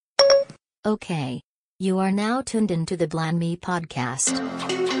Okay. You are now tuned into the Bland Me podcast.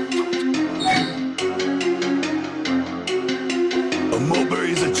 A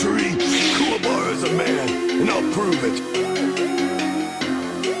mulberry is a tree, Kuwabara is a man, and I'll prove it.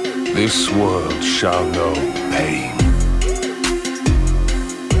 This world shall know pain.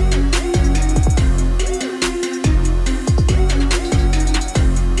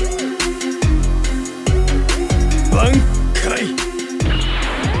 Bankai!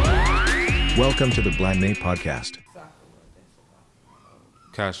 Welcome to the Blind May podcast.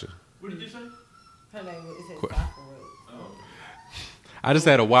 Kasha. What did you say? Her name is Qu- Sakura. I just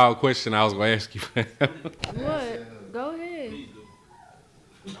had a wild question I was going to ask you. What? Go ahead.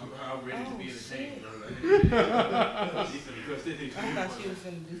 I'm ready to be entertained. I thought she was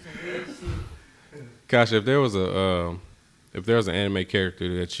gonna do some weird shit. Kasha, if there was an anime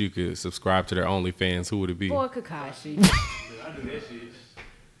character that you could subscribe to their OnlyFans, who would it be? Boy, Kakashi. I do that shit.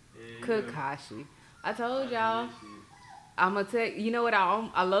 Kakashi. I told y'all. I'm gonna tell you know what?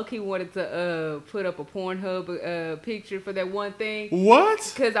 I low-key wanted to put up a Pornhub picture for that one thing.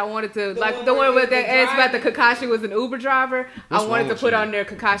 What? Because I wanted to, like, one the one where with that he was asked about the Kakashi was an Uber driver. What's I wanted wrong to with put you? on there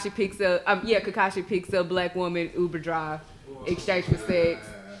Kakashi picks up black woman Uber drive, exchange for sex.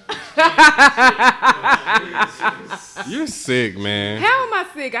 You're sick, man. How am I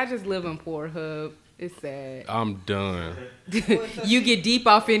sick? I just live in Pornhub. It's sad. I'm done. You get deep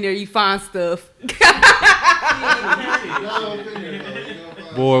off in there, you find stuff.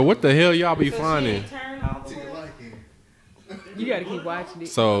 Boy, what the hell y'all be finding? You gotta keep watching it.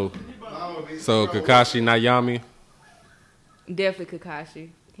 So Kakashi Nayami. Definitely Kakashi.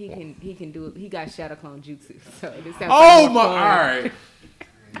 He can do it. He got shadow clone jutsu. So this sounds Oh like my! more All fun. right.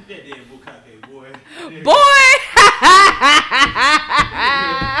 That damn Bukake, boy. Boy!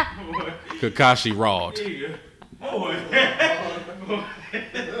 Kakashi Rawd. Boy.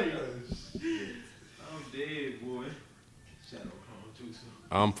 I'm dead, boy. Shadow Clone Jutsu.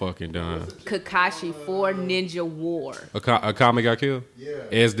 I'm fucking done. Kakashi 4 Ninja War. Akame got killed. Yeah.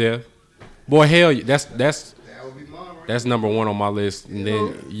 As death. Boy, hell, that's number one on my list, and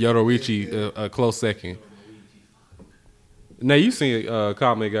then Yoruichi a close second. Now you seen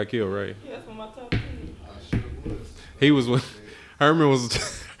Akame got killed, right? Yeah, that's on my top 10. He was with Herman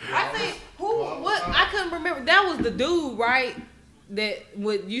was. I think what I couldn't remember. That was the dude, right? That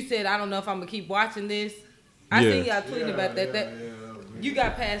what you said. I don't know if I'm gonna keep watching this. I Yeah. seen y'all tweeting about that. You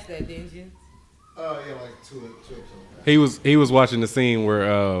got past that, didn't you? Yeah, like two episodes. He was watching the scene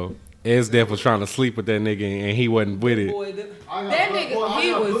where Esdeath was trying to sleep with that nigga and he wasn't with it. Boy, that nigga,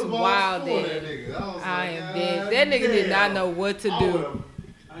 he was wild. Dead. I am dead. That nigga did not know what to do.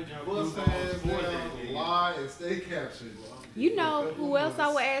 Bust ass down, lie, and stay captured. You know who else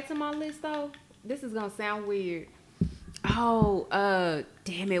I would add to my list though? This is gonna sound weird. Oh,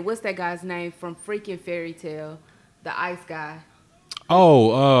 damn it, what's that guy's name from freaking Fairy Tale? The ice guy.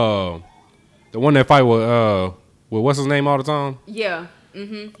 Oh, the one that fight with what's his name all the time? Yeah,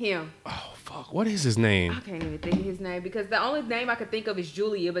 him. Oh fuck, what is his name? I can't even think of his name because the only name I could think of is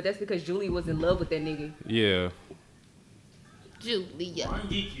Julia, but that's because Julia was in love with that nigga. Yeah. Julia. I'm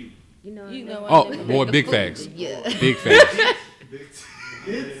geek you. You know. You know, Oh boy, big facts. Yeah. Big facts. Big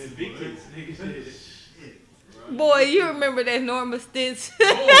tits, nigga shit. boy, you remember that Norma Stitch? Boy.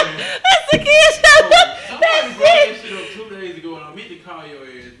 That's a kid show. Somebody brought that shit up 2 days ago and I meant to call your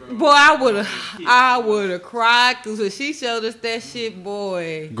ass, bro. Boy, I would have cried because when she showed us that shit,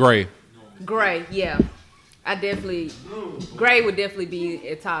 boy. Gray. Gray, yeah. Gray would definitely be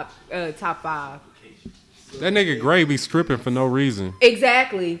a top 5. That nigga Gray be stripping for no reason.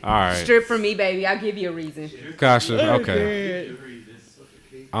 Exactly. All right. Strip for me, baby. I'll give you a reason. Kasha, okay.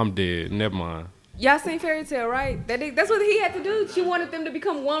 I'm dead. Never mind. Y'all seen Fairy Tale, right? That's what he had to do. She wanted them to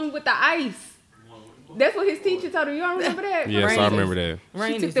become one with the ice. That's what his teacher told her. You don't remember that? Yes, I remember that. She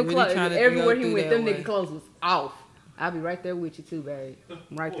Rain took is them really clothes. trying to Everywhere go he through went, that them way. nigga clothes was off. I'll be right there with you too, babe. I'm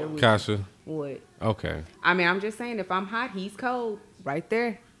right there with you. Kasha, What? okay. I mean, I'm just saying, if I'm hot, he's cold. Right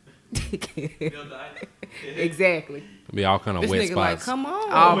there. Exactly. Be all kind of This wet nigga like, spots. come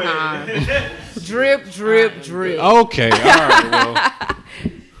on. All kinds. Drip, drip, drip. Okay, all right.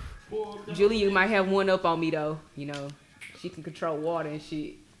 Well, Julie, you might have one up on me though. You know, she can control water and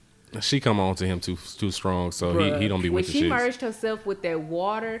shit. she come on to him too strong, so he don't be When with the she shit. merged herself with that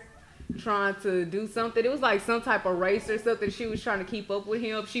water, trying to do something, it was like some type of race or something. She was trying to keep up with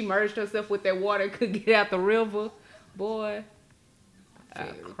him. She merged herself with that water, couldn't get out the river. Boy, I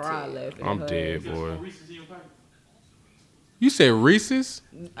cry laughing. I'm at her dead, ass. boy. You said Reese's?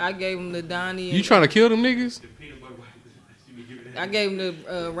 I gave him the Donnie. And You trying to kill them niggas? I gave him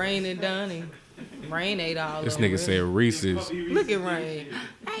the Rain and Donnie. Rain ate all This of them, nigga said Reese's. Look at Rain.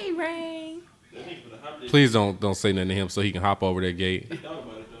 Hey, Rain. Please don't say nothing to him so he can hop over that gate.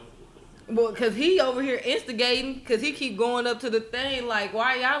 Well, cause he over here instigating, cause he keep going up to the thing like,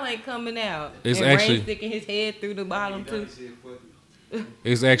 why y'all ain't coming out? It's and actually- Rain sticking his head through the bottom too.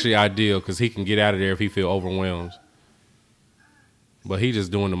 It's actually ideal because he can get out of there if he feel overwhelmed. But he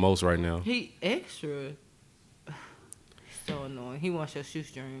just doing the most right now. He extra. So annoying. He wants your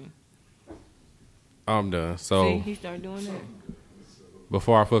shoestring. I'm done. See, So he started doing that.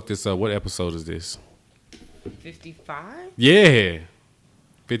 before I fuck this up, what episode is this? 55. Yeah,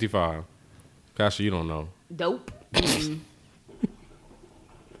 55. Kasha, you don't know. Dope.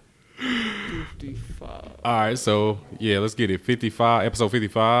 55. All right, so yeah, let's get it. 55, episode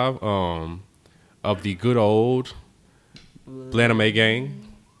 55, of the good old Blaname gang,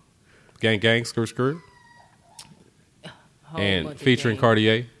 gang, skirt, Whole and bunch of featuring gang.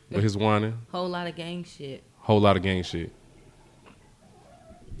 Cartier with his whining. Whole lot of gang shit. Whole lot of gang shit.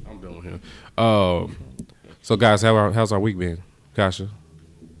 I'm done with him. So guys, how's our week been, Kasha?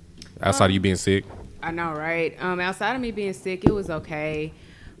 Outside of you being sick. I know, right? Outside of me being sick, it was okay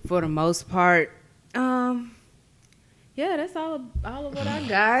for the most part. Yeah, that's all of what I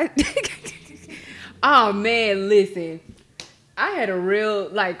got. Oh man, listen. I had a real,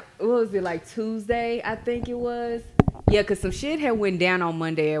 like, what was it, like Tuesday, I think it was? Yeah, because some shit had went down on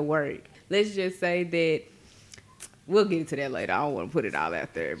Monday at work. Let's just say that, we'll get into that later. I don't want to put it all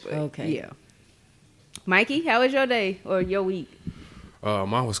out there, but Okay. yeah. Mikey, how was your day or your week?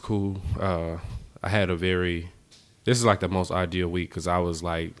 Mine was cool. I had this is like the most ideal week because I was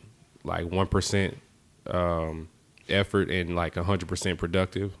like 1% effort and like 100%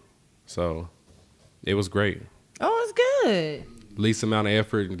 productive. So it was great. Oh, it's good. Least amount of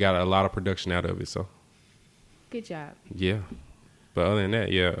effort and got a lot of production out of it. So Good job. yeah. But other than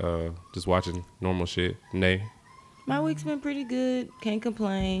that, yeah, just watching normal shit. Nay. My week's been pretty good. Can't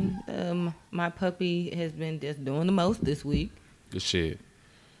complain. My puppy has been just doing the most this week. Good shit.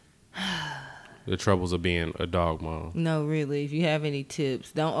 The troubles of being a dog mom. No, really. If you have any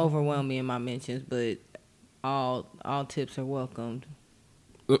tips, don't overwhelm me in my mentions, but all tips are welcomed.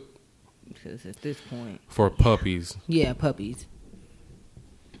 Uh. Because at this point, For puppies. yeah, puppies.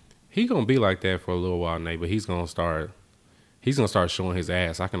 He gonna be like that for a little while, Nate, but he's gonna start showing his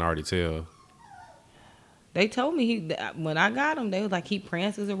ass. I can already tell. They told me when I got him, they was like he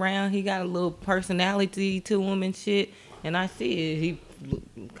prances around. He got a little personality to him and shit. And I see it. He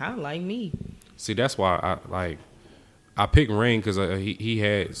kind of like me. See, that's why I picked Rain because he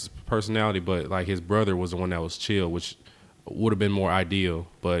had his personality, but like his brother was the one that was chill, which would have been more ideal.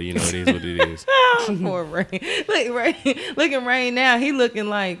 But you know, it is what it is. Poor Rain. Look at Rain now. He looking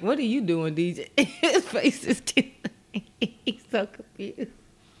like, what are you doing, DJ? His face is killing me. He's so confused.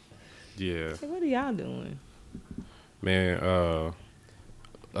 Yeah, Like, what are y'all doing? man.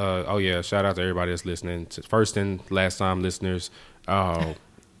 Oh yeah, shout out to everybody that's listening. To first and last time listeners.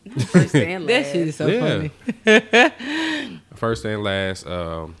 First and That last. shit is so Yeah. funny. First and last,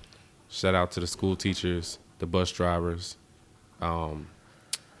 shout out to the school teachers, the bus drivers, the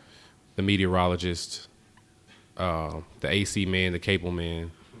meteorologists, the AC man, the cable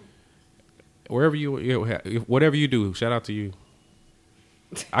man. Whatever you do, shout out to you.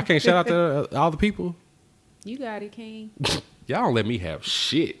 I can't shout out to all the people. You got it, King. Y'all don't let me have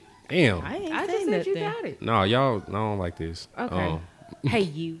shit. Damn. I ain't I say just said you nothing. got it. No, y'all, I don't like this. Okay. Hey,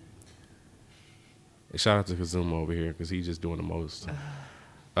 you. Shout out to Kazuma over here because he's just doing the most.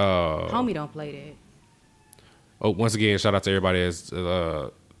 Homie don't play that. Oh, once again, shout out to everybody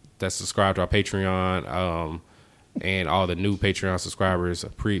that's subscribed to our Patreon, and all the new Patreon subscribers.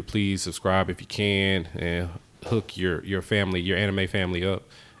 Please subscribe if you can, and hook your family, your anime family up,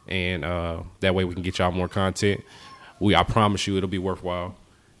 and that way we can get y'all more content. I promise you, it'll be worthwhile.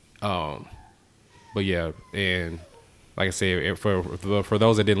 But yeah, and like I said, for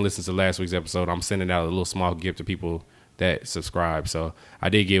those that didn't listen to last week's episode, I'm sending out a little small gift to people that subscribe. So I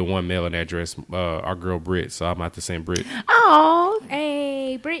did get one mailing address, our girl Britt. So I'm about to send Britt. Oh,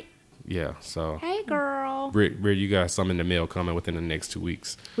 hey, Britt. Yeah, so Hey, girl. Britt, you got some in the mail coming within the next 2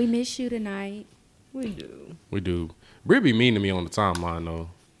 weeks. We miss you tonight. We do. We do. Britt be mean to me on the timeline though.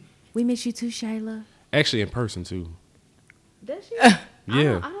 We miss you too, Shayla. Actually, in person too. Does she?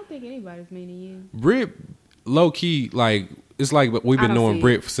 Yeah. I don't think anybody's mean to you. Britt, low key, like it's like we've I been don't knowing see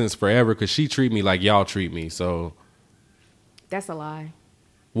Britt since forever because she treat me like y'all treat me. So That's a lie.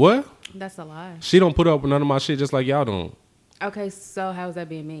 what? That's a lie. She don't put up with none of my shit just like y'all don't. Okay, so how's that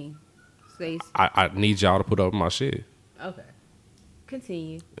being mean? I need y'all to put up with my shit. Okay.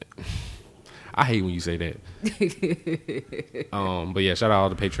 Continue. I hate when you say that. But yeah, shout out all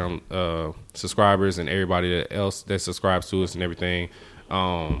the Patreon subscribers and everybody else that subscribes to us and everything.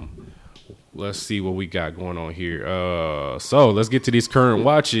 Let's see what we got going on here. So let's get to these current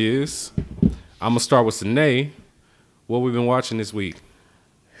watches. I'm gonna start with Sine. What we've been watching this week?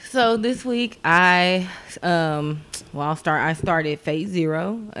 So this week I started Fate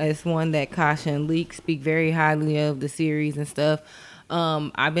Zero. It's one that Kasha and Leak speak very highly of the series and stuff.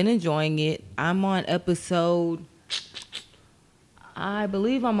 I've been enjoying it. I'm on episode, I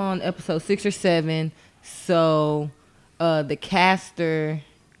believe I'm on episode 6 or 7. So the Caster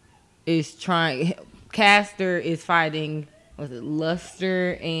is fighting, was it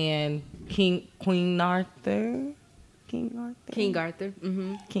Luster and Queen Arthur? King Arthur.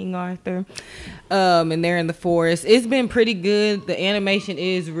 Mm-hmm. King Arthur. And they're in the forest. It's been pretty good. The animation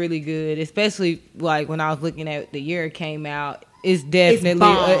is really good, especially like when I was looking at the year it came out. It's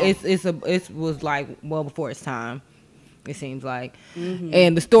definitely it was like well before its time. It seems like,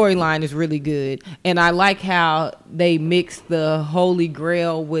 and the storyline is really good. And I like how they mix the Holy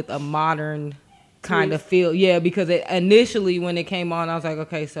Grail with a modern kind of feel. Yeah, because initially when it came on, I was like,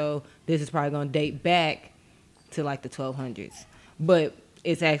 okay, so this is probably gonna date back to like the 1200s, but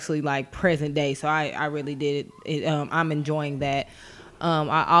it's actually like present day. So I really did it. I'm enjoying that.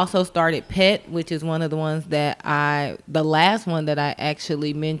 I also started Pet, which is one of the ones that the last one that I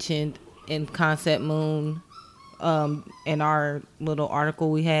actually mentioned in Concept Moon, in our little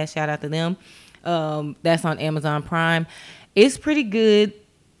article we had. Shout out to them. That's on Amazon Prime. It's pretty good.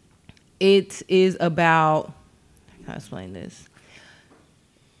 It is about, how can I explain this?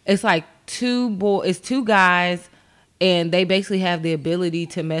 It's like two guys, and they basically have the ability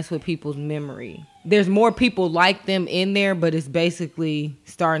to mess with people's memory. There's more people like them in there, but it's basically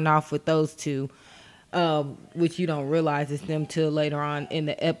starting off with those two, which you don't realize it's them till later on in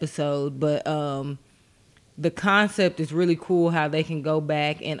the episode. But the concept is really cool, how they can go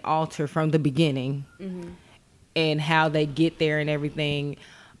back and alter from the beginning, and how they get there and everything.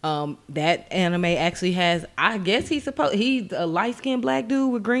 That anime actually has, I guess he's a light-skinned black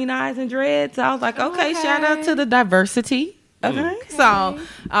dude with green eyes and dreads. So I was like, okay, shout out to the diversity. Okay. So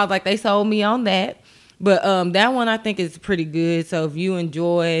I was like, they sold me on that. But that one I think is pretty good. So if you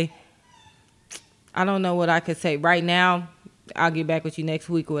enjoy, I don't know what I could say right now. I'll get back with you next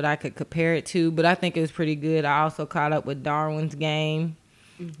week what I could compare it to. But I think it was pretty good. I also caught up with Darwin's Game,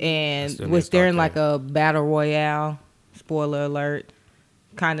 and which they're in like a battle royale. Spoiler alert.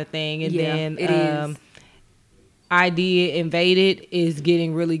 Kind of thing. And then it is. ID Invaded is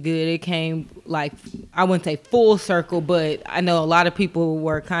getting really good. It came like, I wouldn't say full circle, but I know a lot of people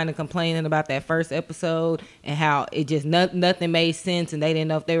were kind of complaining about that first episode and how it just nothing made sense, and they didn't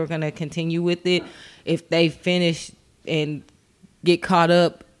know if they were going to continue with it. If they finish and get caught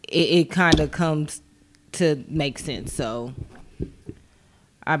up, it kind of comes to make sense. So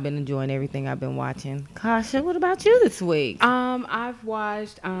I've been enjoying everything I've been watching. Kasha, what about you this week? I've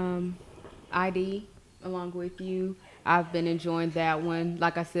watched ID along with you. I've been enjoying that one.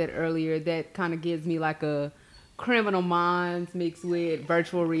 Like I said earlier, that kind of gives me like a Criminal Minds mixed with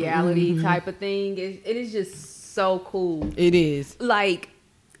virtual reality type of thing. It is just so cool. It is. Like,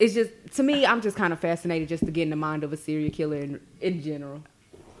 it's just, to me, I'm just kind of fascinated just to get in the mind of a serial killer in general.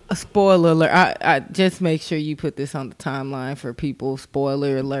 A spoiler alert. I just make sure you put this on the timeline for people.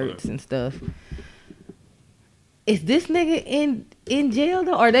 Spoiler alerts and stuff. Is this nigga in jail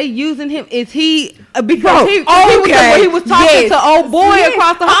though? Are they using him? Is he because he was talking to old boy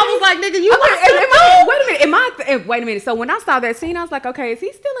across the hall? I was like, nigga, you wait a minute. So when I saw that scene, I was like, okay, is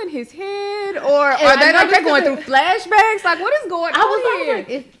he still in his head, or are they going through flashbacks? Like, what is going on here?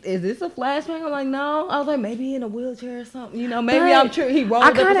 Like, is this a flashback? I'm like, no. I was like, maybe in a wheelchair or something. You know, maybe I'm sure he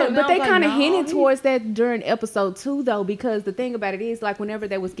rolled. But they kind of hinted towards that during episode 2 though, because the thing about it is, like, whenever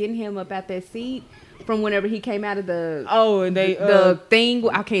they was getting him up at that seat. From whenever he came out of the thing,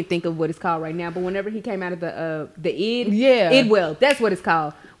 I can't think of what it's called right now, but whenever he came out of the Idwell, that's what it's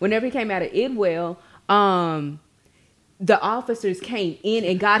called. Whenever he came out of Idwell, the officers came in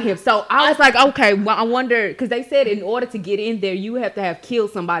and got him. So I was like, okay, well, I wonder, because they said in order to get in there, you have to have killed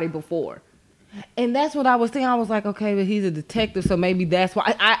somebody before. And that's what I was thinking. I was like, okay, but he's a detective, so maybe that's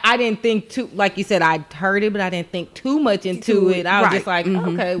why. I didn't think too, like you said, I heard it, but I didn't think too much into it. I was just like,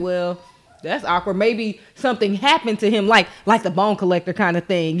 okay, well, that's awkward. Maybe something happened to him, like the Bone Collector kind of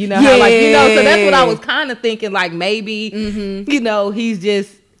thing, you know? Yeah. How, like, you know, so that's what I was kind of thinking. Like maybe, you know, he's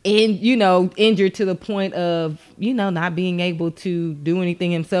just injured to the point of, you know, not being able to do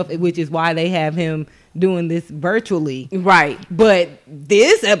anything himself, which is why they have him doing this virtually, right? But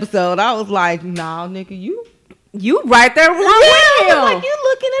this episode, I was like, nah, nigga, you right there with him. Like, you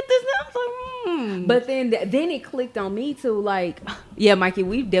looking at this now? I was like, But then it clicked on me too. Like, yeah, Mikey,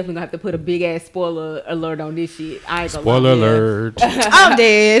 we definitely gonna have to put a big ass spoiler alert on this shit. I ain't gonna Spoiler lie. alert. I'm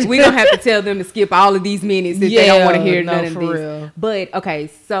dead. We gonna have to tell them to skip all of these minutes if they don't want to hear no, none of for this. real. But okay,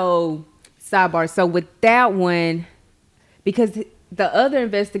 so sidebar. So with that one, because the other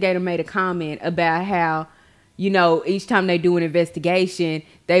investigator made a comment about how, you know, each time they do an investigation,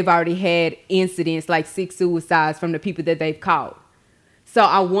 they've already had incidents like 6 suicides from the people that they've caught. So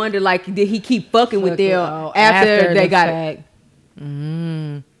I wonder, like, did he keep fucking with them after they got it?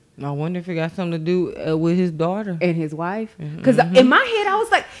 I wonder if it got something to do with his daughter and his wife. Because in my head, I was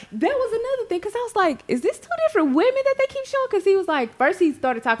like, that was another thing. Because I was like, is this 2 different women that they keep showing? Because he was like, first he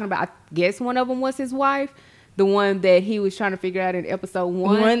started talking about, I guess one of them was his wife. The one that he was trying to figure out in episode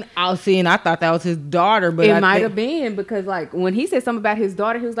 1. I was seeing, I thought that was his daughter, but it might have been, because like when he said something about his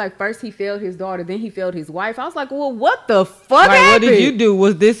daughter, he was like, first he failed his daughter, then he failed his wife. I was like, well, what the fuck happened? What did you do?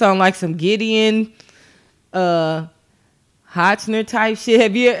 Was this on like some Gideon Hotchner type shit?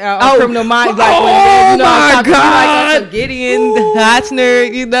 Have you Criminal Minds? Like, oh my God, like Gideon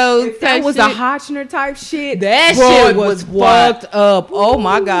Hotchner, you know, if that was shit. A Hotchner type shit. That shit was fucked up. Oh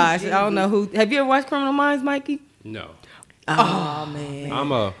my gosh, Jesus. I don't know who. Have you ever watched Criminal Minds, Mikey? No. Oh man,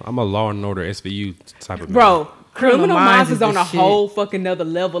 I'm a Law and Order SVU type of man. Bro. Criminal Minds is on a whole fucking other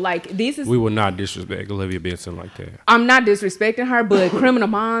level. Like, this is. We will not disrespect Olivia Benson like that. I'm not disrespecting her, but Criminal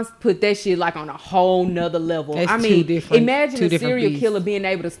Minds put that shit like on a whole nother level. That's I mean, imagine a serial beasts. killer being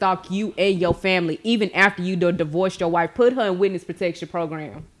able to stalk you and your family even after you divorced your wife. Put her in witness protection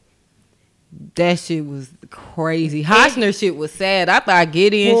program. That shit was crazy. Hotchner shit was sad. I thought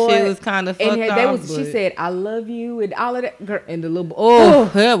Gideon shit was kind of fucked up. She said, "I love you" and all of that. Girl, and the little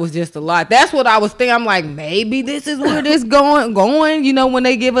that was just a lot. That's what I was thinking. I'm like, maybe this is where this going. You know, when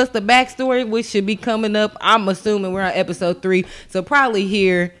they give us the backstory, which should be coming up. I'm assuming we're on episode 3, so probably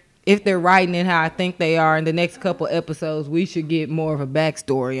here, if they're writing it how I think they are, in the next couple episodes, we should get more of a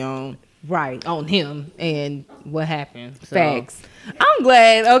backstory on him and what happened. So. Facts. I'm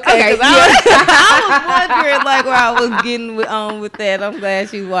glad. Okay. I was wondering like where I was getting with that. I'm glad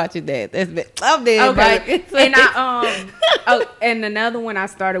she's watching that. I'm dead. Okay. And and another one I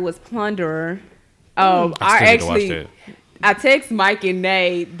started was Plunderer. I text Mike and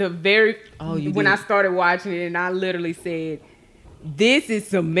Nay when I started watching it, and I literally said, this is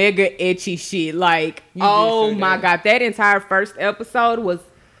some mega etchy shit. Like, oh my God, that entire first episode was.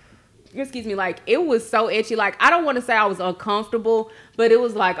 Excuse me, like, it was so etchy. Like, I don't want to say I was uncomfortable, but it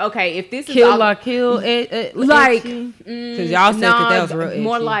was like, okay, if this is Kill like because y'all said that was real etchy.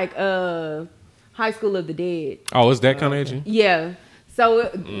 More like High School of the Dead. Oh, is that kind of etchy? Yeah. So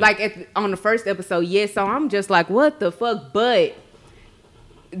like on the first episode, so I'm just like, what the fuck? But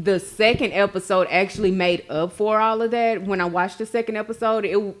the second episode actually made up for all of that. When I watched the second episode,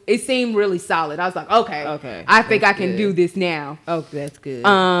 it seemed really solid. I was like, okay, I think I can do this now. Oh, that's good.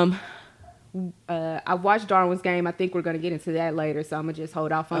 I watched Darwin's Game. I think we're gonna get into that later, so I'm gonna just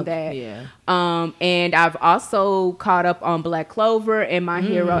hold off on that. Yeah. And I've also caught up on Black Clover and My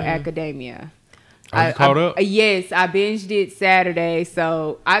Hero Academia. You caught up? Yes, I binged it Saturday,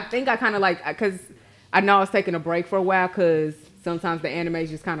 so I think I kind of like, because I know I was taking a break for a while because sometimes the animes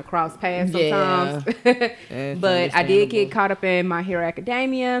just kind of cross paths sometimes. But I did get caught up in My Hero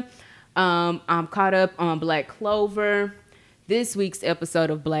Academia. I'm caught up on Black Clover. This week's episode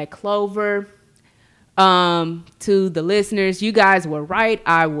of Black Clover. To the listeners, you guys were right.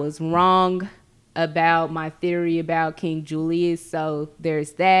 I was wrong about my theory about King Julius. So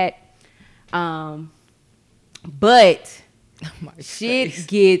there's that. But shit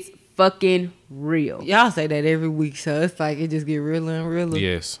gets fucking real. Y'all say that every week, so it's like it just get realer and realer.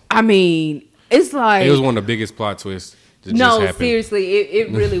 Yes. I mean, it's like it was one of the biggest plot twists. No, seriously,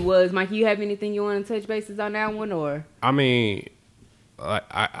 it really was. Mike, you have anything you want to touch bases on that one, or? I mean,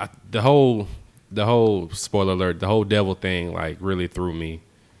 I the whole spoiler alert, the whole devil thing, like, really threw me.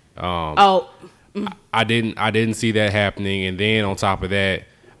 I didn't see that happening, and then on top of that,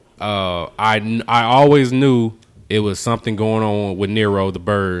 I always knew it was something going on with Nero the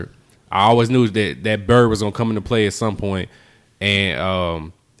bird. I always knew that bird was gonna come into play at some point,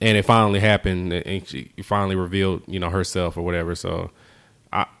 and it finally happened, and she finally revealed, herself or whatever. So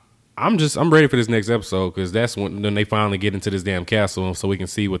I'm ready for this next episode, because that's when they finally get into this damn castle, so we can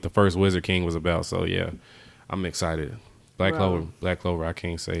see what the first Wizard King was about. So yeah, I'm excited. Black Clover. I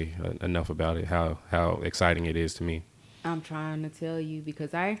can't say enough about it. How exciting it is to me. I'm trying to tell you,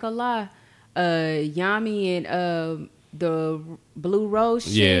 because I ain't gonna lie. Yami and the Blue Rose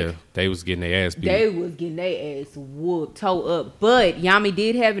shit. Yeah, they was getting their ass beat. They was getting their ass whooped, toe up. But Yami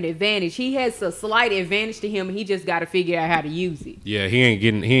did have an advantage. He has a slight advantage to him, and he just got to figure out how to use it. Yeah, he ain't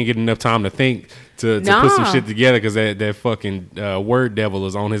getting enough time to think to put some shit together because that fucking word devil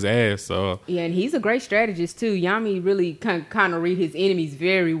is on his ass. So yeah, and he's a great strategist too. Yami really kind of read his enemies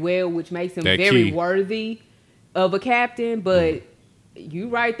very well, which makes him very worthy of a captain. But you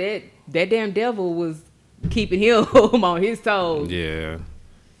right, that damn devil was keeping him on his toes. Yeah.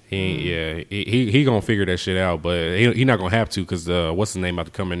 He gonna figure that shit out, but he not gonna have to because what's his name about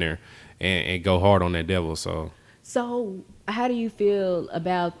to come in there and go hard on that devil. So how do you feel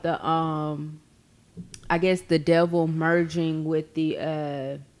about the I guess the devil merging with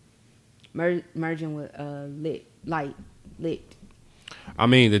the merging with lit? I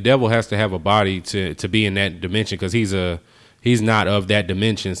mean, the devil has to have a body to be in that dimension because he's not of that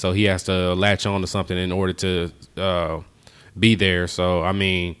dimension, so he has to latch on to something in order to be there. So, I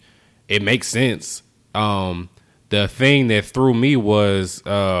mean, it makes sense. The thing that threw me was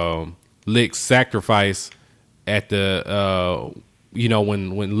Lick's sacrifice at the,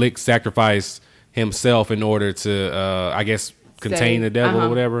 when Lick sacrificed himself in order to, I guess, contain the devil or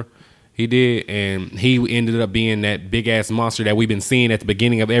whatever. He did, and he ended up being that big ass monster that we've been seeing at the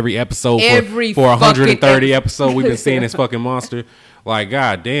beginning of every episode for 130 episodes. We've been seeing this fucking monster. Like,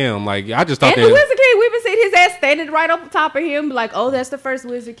 goddamn, like I just thought and the Wizard King, we've been seeing his ass standing right up top of him, like, oh, that's the first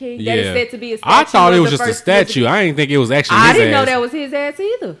Wizard King. That is said to be a statue. I thought it was just a statue. I didn't think it was actually his ass. I didn't know that was his ass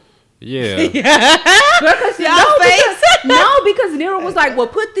either. Yeah. Because Nero was like, well,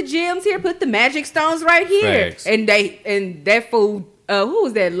 put the gems here, put the magic stones right here. Facts. And that fool, who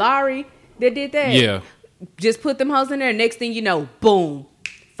was that? Larry that did that? Yeah. Just put them hoes in there. Next thing you know, boom.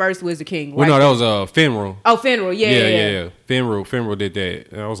 First Wizard King. Well, no, that was Finral. Oh, Finral. Yeah. Finral did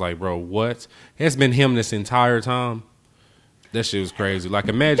that. And I was like, bro, what? It's been him this entire time. That shit was crazy. Like,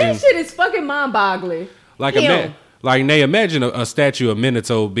 imagine. That shit is fucking mind-boggling. Like, imagine a statue of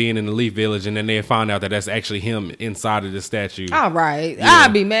Minato being in the Leaf Village, and then they find out that that's actually him inside of the statue. All right. Yeah.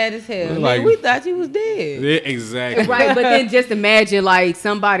 I'd be mad as hell. Like, man, we thought you was dead. Yeah, exactly. Right, but then just imagine, like,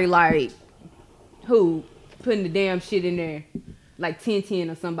 somebody like, who putting the damn shit in there? Like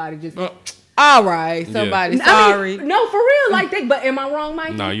 10-10 or somebody just... All right. Somebody, sorry. No, for real, like that. But am I wrong,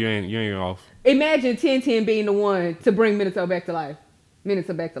 Mike? No, you ain't off. Imagine 10-10 being the one to bring Minato back to life.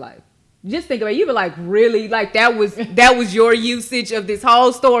 Just think about it. You be like, really? Like that was your usage of this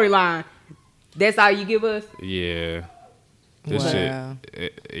whole storyline. That's all you give us? Yeah. This shit.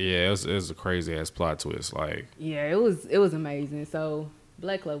 It was a crazy ass plot twist. Like, yeah, it was amazing. So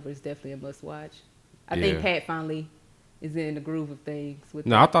Black Clover is definitely a must watch. I think Pat finally is in the groove of things.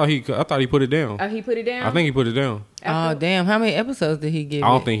 I thought he put it down. Oh, he put it down? I think he put it down. Oh, damn. How many episodes did he give?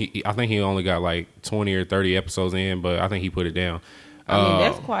 I think he only got like 20 or 30 episodes in, but I think he put it down. I mean,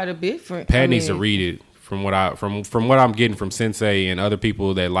 that's quite a bit for. Pat needs to read it from what I'm getting from Sensei and other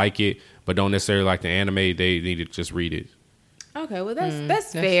people that like it but don't necessarily like the anime. They need to just read it. Okay, well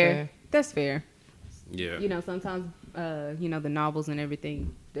that's fair. That's fair. Yeah. Sometimes the novels and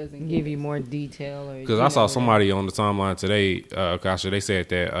everything doesn't give you more detail. Because I saw somebody on the timeline today, Kasha, they said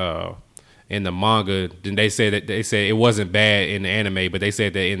that in the manga, then they said it wasn't bad in the anime, but they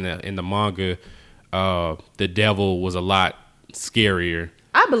said that in the manga, the devil was a lot scarier.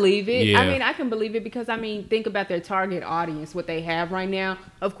 I believe it. Yeah. I mean, I can believe it because, think about their target audience, what they have right now.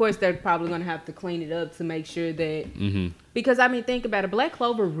 Of course, they're probably going to have to clean it up to make sure that... Mm-hmm. Because, think about it. Black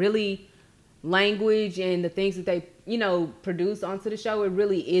Clover really... language and the things that they produce onto the show, it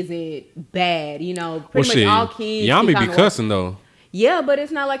really isn't bad. Pretty much all kids. Yami be cussing though. Yeah, but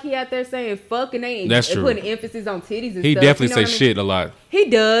it's not like he out there saying fuck and they That's true. Putting emphasis on titties and he stuff. He definitely say shit a lot. He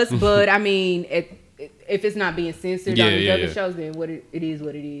does, but if it's not being censored on these other shows, then it is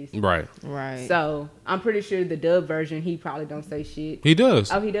what it is. Right. So I'm pretty sure the dub version, he probably don't say shit. He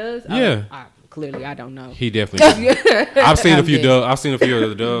does. Oh, he does? Yeah. Clearly, I don't know. He definitely. I've seen a few dubs. I've seen a few of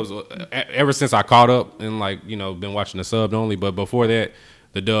the dubs ever since I caught up and been watching the sub only. But before that,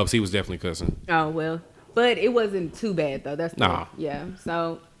 the dubs, he was definitely cussing. Oh well, but it wasn't too bad though. That's yeah.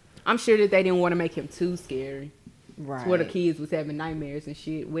 So I'm sure that they didn't want to make him too scary. Right. Where the kids was having nightmares and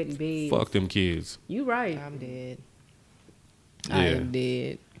shit, wet in bed. Fuck them kids. You right. I'm dead. Yeah. I am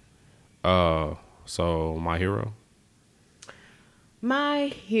dead. So My Hero. My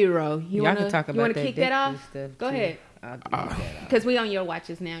Hero. You want to kick that off? Stuff Go ahead. Because we on your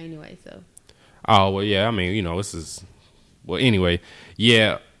watches now anyway. So. Oh well, yeah. This is. Well, anyway,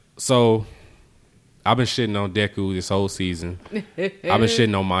 yeah. So I've been shitting on Deku this whole season. I've been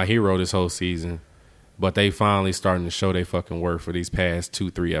shitting on My Hero this whole season, but they finally starting to show their fucking worth for these past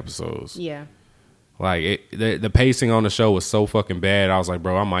 2-3 episodes. Yeah. Like the pacing on the show was so fucking bad. I was like,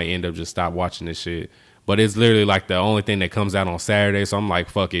 bro, I might end up just stop watching this shit. But it's literally like the only thing that comes out on Saturday. So I'm like,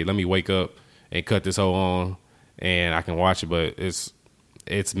 fuck it, let me wake up and cut this whole on, and I can watch it. But it's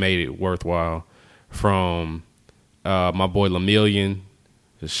made it worthwhile. From my boy Lemillion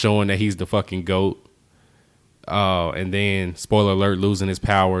showing that he's the fucking GOAT, and then spoiler alert, losing his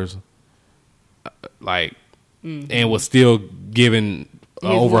powers, and was still giving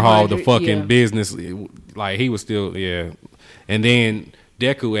overhaul the fucking business. Like he was still, and then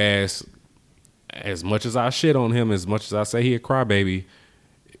Deku asked, as much as I shit on him, as much as I say he a crybaby,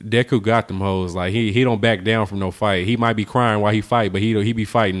 Deku got them hoes. Like he don't back down from no fight. He might be crying while he fight, but he be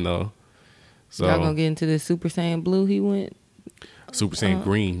fighting though. So y'all gonna get into the Super Saiyan Blue? He went Super Saiyan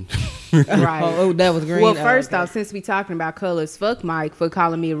Green. Right. Oh, that was green. Well, first off, since we talking about colors, fuck Mike for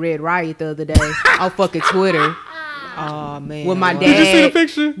calling me a Red Riot the other day on fucking Twitter. Oh man. With my dad. Did you see the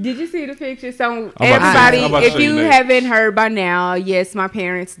picture? Did you see the picture? So I'm about everybody, to if you show you haven't heard by now, yes, my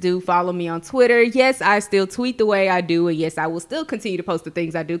parents do follow me on Twitter. Yes, I still tweet the way I do, and yes, I will still continue to post the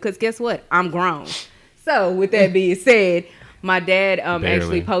things I do. Because guess what? I'm grown. So with that being said, my dad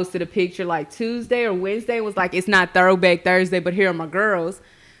actually posted a picture like Tuesday or Wednesday. Was like, it's not Throwback Thursday, but here are my girls.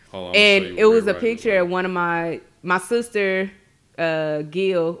 And it was a picture of one of my sister,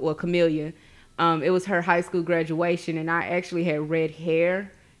 Gil, or Camellia. It was her high school graduation, and I actually had red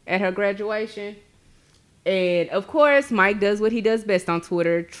hair at her graduation. And of course, Mike does what he does best on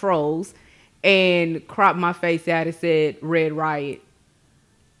Twitter, trolls, and cropped my face out and said Red Riot.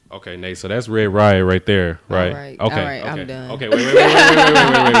 Okay, Nate. So that's Red Riot right there, right? All right. Okay. All right, I'm done. Okay. Wait.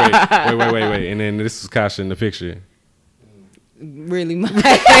 And then this is Kasha in the picture. Really, Mike?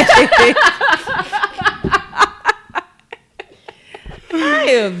 I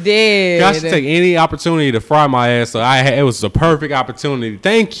am dead. Kasha take any opportunity to fry my ass. So it was a perfect opportunity.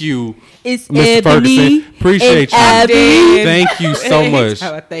 Thank you, It's Mr. Ebony Ferguson. Appreciate you. Abby. Thank you so much.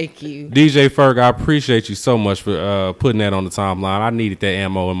 Oh, thank you. DJ Ferg, I appreciate you so much for putting that on the timeline. I needed that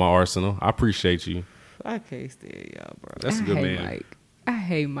ammo in my arsenal. I appreciate you. I can't stand y'all, bro. That's a good man. Mike. I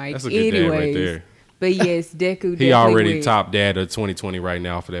hate Mike. That's a good dad right there. But yes, Deku. He already top dad of 2020 right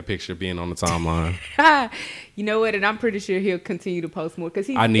now for that picture being on the timeline. You know what? And I'm pretty sure he'll continue to post more because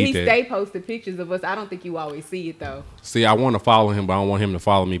he stay posting pictures of us. I don't think you always see it though. See, I want to follow him, but I don't want him to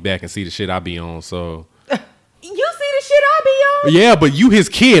follow me back and see the shit I be on. So you see the shit I be on? Yeah, but you his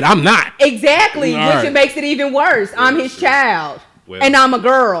kid. I'm not. Exactly, All which right. it makes it even worse. I'm his child, Well. and I'm a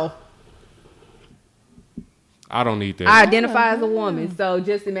girl. I don't need that. I identify as a woman, so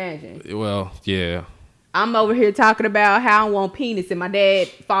just imagine. Well, yeah. I'm over here talking about how I want penis, and my dad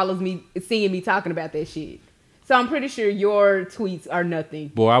follows me, seeing me talking about that shit. So I'm pretty sure your tweets are nothing.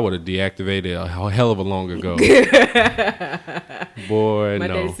 Boy, I would have deactivated a hell of a long ago. Boy, My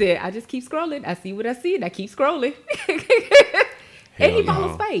no. dad said, I just keep scrolling. I see what I see, and I keep scrolling. And he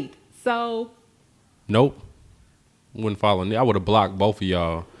follows Faith. So. Nope. Wouldn't follow me. I would have blocked both of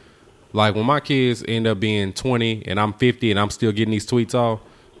y'all. Like, when my kids end up being 20 and I'm 50 and I'm still getting these tweets off,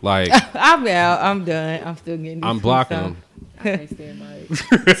 like. I'm out. I'm done. I'm still getting these I'm blocking tweets them. I can't stand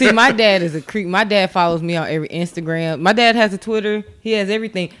Mike. See, my dad is a creep. My dad follows me on every Instagram. My dad has a Twitter. He has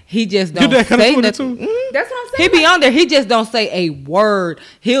everything. He just don't Your dad got a say Twitter nothing. too? That's what I'm He saying. be on there. He just don't say a word.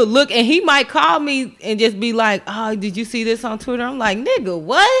 He'll look and he might call me and just be like, "Oh, did you see this on Twitter?" I'm like, "Nigga,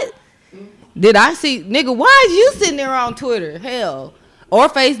 what? Did I see? Nigga, why is you sitting there on Twitter? Hell, or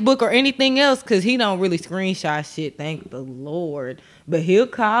Facebook or anything else? Because he don't really screenshot shit. Thank the Lord. But he'll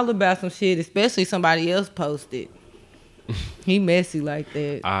call about some shit, especially somebody else posted. He messy like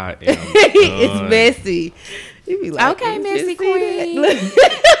that. I am It's done. messy. He be like, Okay, "You messy just see that?"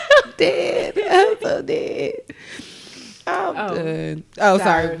 queen. I'm dead. I'm so dead. I'm done. Oh,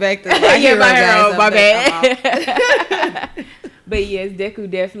 sorry. Back to my Yeah, hero, my guys. hero, I'm my back. bad. But yes, Deku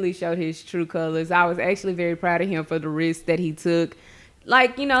definitely showed his true colors. I was actually very proud of him for the risk that he took.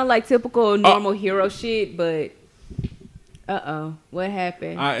 Like, you know, like typical normal hero shit, but what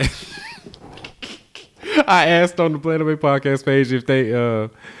happened? I asked on the Planet Anime podcast page if they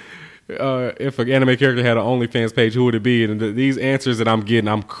if an anime character had an OnlyFans page, who would it be? And these answers that I'm getting,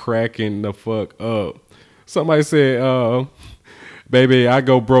 I'm cracking the fuck up. Somebody said, "Baby, I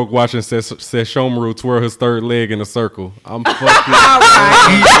go broke watching Sesshomaru twirl his third leg in a circle." I'm fucking.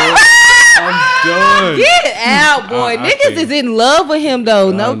 I'm done. Get out, boy. I Niggas can't. is in love with him,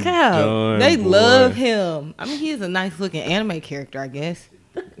 though. No I'm cap. done, They boy. love him. I mean, he's a nice looking anime character, I guess.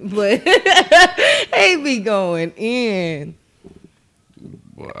 But they be going in.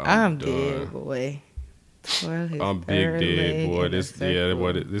 Boy, I'm done. dead, boy. I'm big dead, boy. This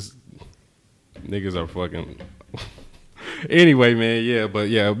niggas are fucking. Anyway, man,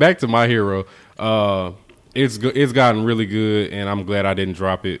 but back to my hero. It's gotten really good, and I'm glad I didn't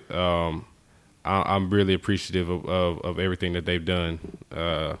drop it. I'm really appreciative of everything that they've done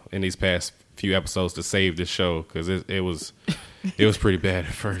in these past few episodes to save this show, because it was pretty bad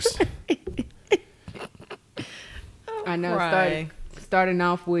at first. I know. Starting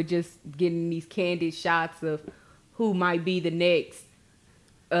off with just getting these candid shots of who might be the next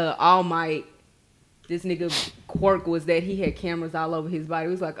All Might. This nigga quirk was that he had cameras all over his body. It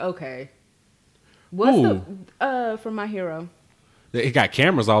was like, okay. What's from My Hero? He got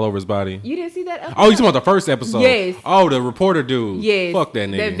cameras all over his body. You didn't see that episode? Oh, you talking about the first episode? Yes. Oh, the reporter dude. Yes. Fuck that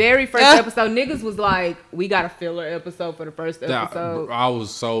nigga. That very first episode, niggas was like, we got a filler episode for the first episode. I was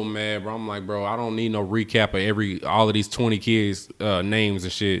so mad, bro. I'm like, bro, I don't need no recap of all of these 20 kids' names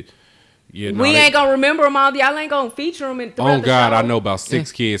and shit. Yeah, we ain't gonna remember them all. Y'all ain't gonna feature them in Oh, God, I know about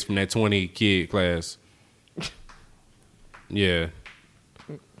 6 kids from that 20 kid class. Yeah.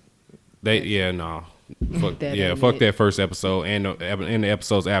 Fuck that first episode and the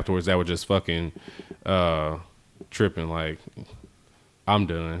episodes afterwards that were just fucking tripping. Like, I'm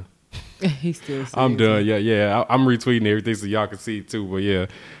done. He's still. I'm done. Yeah. I'm retweeting everything so y'all can see too. But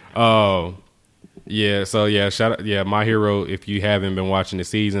yeah, shout out. Yeah, My Hero. If you haven't been watching the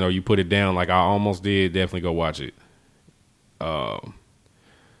season or you put it down like I almost did, definitely go watch it.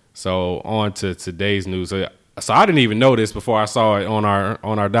 So on to today's news. So I didn't even know this before I saw it on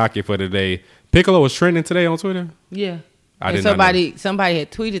our docket for today. Piccolo was trending today on Twitter. Yeah, somebody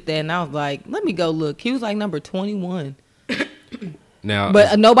had tweeted that, and I was like, let me go look. He was like number 21. Now, but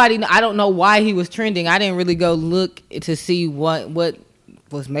I don't know why he was trending. I didn't really go look to see what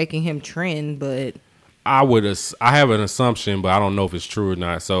was making him trend, but I have an assumption, but I don't know if it's true or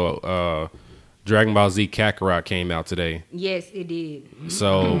not. So, Dragon Ball Z Kakarot came out today. Yes, it did.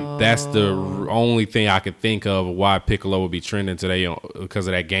 So that's the only thing I could think of why Piccolo would be trending today because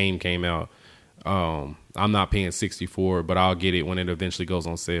of that game came out. I'm not paying $64, but I'll get it when it eventually goes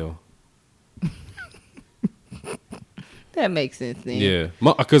on sale. That makes sense then. Yeah,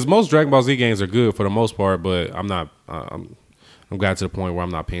 because most Dragon Ball Z games are good for the most part, but I'm not. I'm got to the point where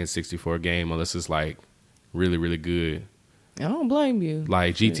I'm not paying $60 for a game unless it's like really, really good. I don't blame you.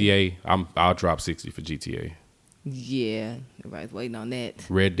 Like GTA, I'll drop $60 for GTA. Yeah, everybody's waiting on that.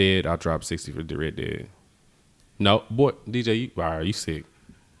 Red Dead, I'll drop $60 for the Red Dead. No, boy, DJ, you sick.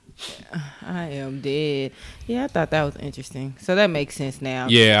 I am dead. Yeah, I thought that was interesting. So that makes sense now.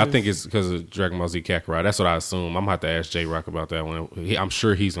 Yeah, I think it's because of Dragon Ball Z Kakarot. That's what I assume. I'm going to have to ask J-Rock about that one. I'm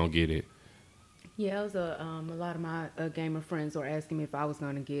sure he's going to get it. Yeah, it was a lot of my gamer friends were asking me if I was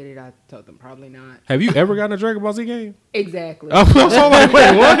going to get it. I told them probably not. Have you ever gotten a Dragon Ball Z game? Exactly. I'm so like,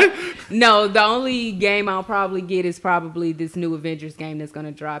 wait, what? No, the only game I'll probably get is probably this new Avengers game that's going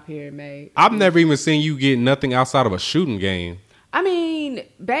to drop here in May. I've never even seen you get nothing outside of a shooting game. I mean,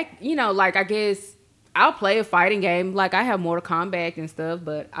 I guess I'll play a fighting game. Like, I have Mortal Kombat and stuff,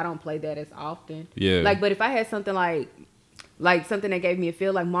 but I don't play that as often. Yeah. But if I had something like something that gave me a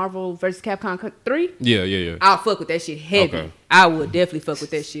feel like Marvel vs. Capcom 3. Yeah. I'll fuck with that shit heavy. Okay. I would definitely fuck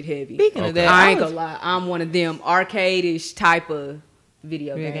with that shit heavy. Speaking of that, I ain't gonna lie. I'm one of them arcade-ish type of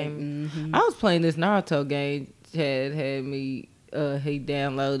video game. Mm-hmm. I was playing this Naruto game. Chad had me, he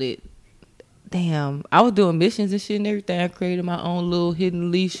downloaded. Damn, I was doing missions and shit and everything. I created my own little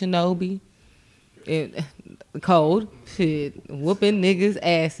hidden Lee Shinobi. And cold shit, whooping niggas'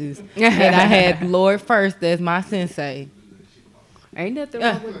 asses. And I had Lord First as my sensei. Ain't nothing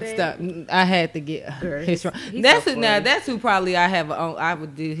wrong with that. Stop. I had to get his. That's who probably I have. I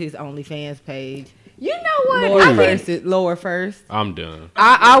would do his OnlyFans page. You know what? Lower first. I'm done.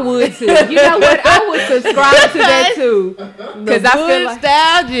 I would too. You know what? I would subscribe to that too. Because I feel like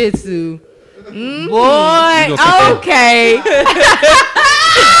style jitsu. Mm-hmm. Boy, okay.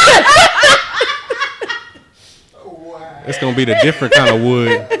 It's gonna be the different kind of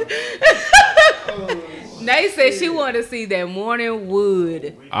wood. They said she wanted to see that morning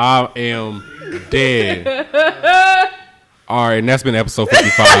wood. I am dead. All right, and that's been episode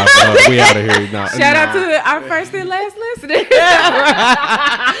 55. We out of here now. Shout out to our first and last listener.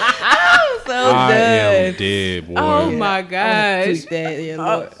 I am dead, boy. Oh my gosh.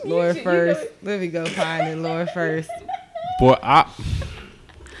 Lord First. Let me go find it. Lord First. Boy,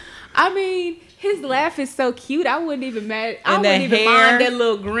 I mean, his laugh is so cute. I wouldn't even mind that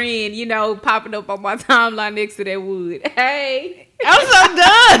little grin, popping up on my timeline next to that wood. Hey, I'm so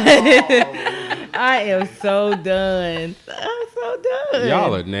done. I am so done. I'm so done.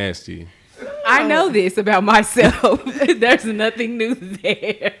 Y'all are nasty. I know this about myself. There's nothing new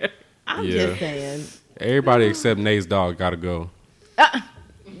there. I'm just saying. Everybody except Nate's dog gotta go.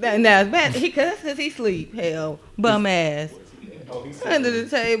 Now, because he sleep. Hell, bum ass. Under the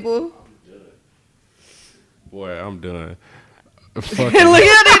table. Boy, I'm done. Look at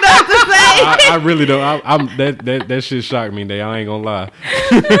it, not to say. I really don't. I'm that shit shocked me. I ain't gonna lie.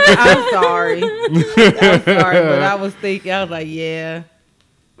 I'm sorry. But I was thinking, I was like, yeah,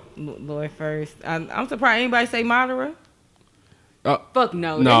 Lloyd first. I'm surprised anybody say Madara. Fuck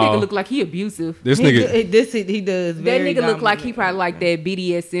no. No. That nigga look like he abusive. This He nigga. does. That Very nigga look like he dominant. probably like that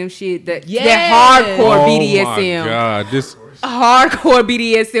BDSM shit. That Yes. hardcore Oh BDSM. my god! Hardcore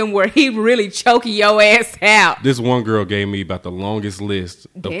BDSM where he really choking your ass out. This one girl gave me about the longest list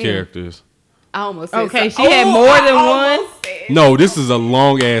of Damn. characters. I almost said Okay, so- she had more than I one. almost said- No, this is a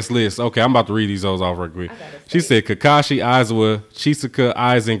long ass list. Okay, I'm about to read these off right quick. She said Kakashi, Aizawa, Chisuka,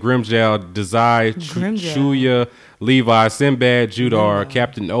 Aizen, Grimmjow, Dazai, Grimmjow. Shuya, Levi, Sinbad, Judar,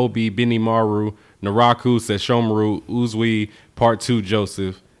 Captain Obi, Benimaru, Naraku, Sesshomaru, Uzui, Part 2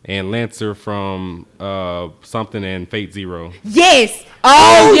 Joseph, and Lancer from something and Fate Zero. Yes.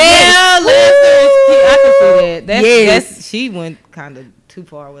 Oh yeah, Lancer is cute. I can see that. Yes. She went kind of too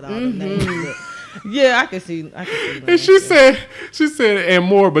far with all the names. But yeah, I can see. And Lancer. she said, and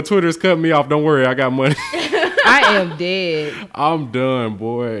more, but Twitter's cutting me off. Don't worry, I got money. I am dead. I'm done,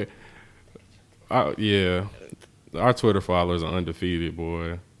 boy. Yeah. Our Twitter followers are undefeated,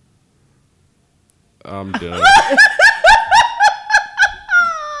 boy. I'm done.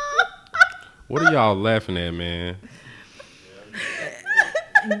 What are y'all laughing at, man?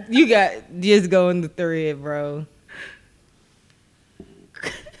 You got just go in the thread, bro.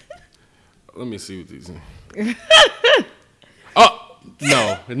 Let me see what these are. Oh,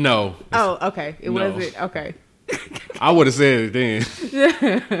 no. Oh, okay. It No. wasn't. Okay. I would have said it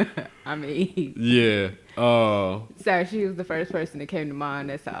then. I mean, Yeah. sorry, she was the first person that came to mind.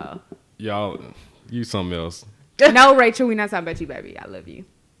 That's all. Y'all, you something else. No, Rachel, we're not talking about you, baby. I love you.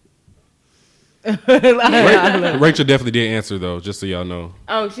 Rachel definitely did answer though, just so y'all know.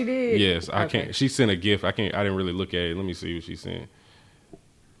 Oh, she did? Yes, I Okay. can't. She sent a gift. I didn't really look at it. Let me see what she sent.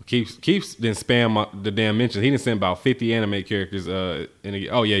 Keeps didn't spam the damn mentions. He didn't send about 50 anime characters. Rachel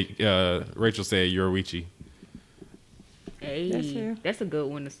said Yoruichi. Hey, that's a good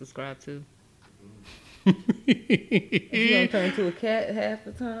one to subscribe to. She gonna turn into a cat half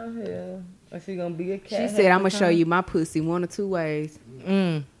the time? Yeah. Or she gonna be a cat? She half said, the I'm going to show time? you my pussy one or two ways.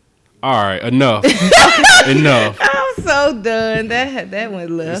 All right, enough. Enough. I'm so done. That went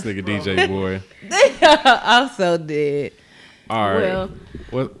This left. nigga DJ boy. I'm so dead. All right. Well,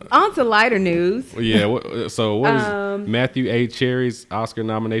 What? on to lighter news. Yeah. What is Matthew A. Cherry's Oscar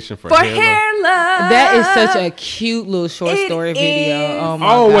nomination for For Hair Love? Hair Love. That is such a cute little short It story is. video. Oh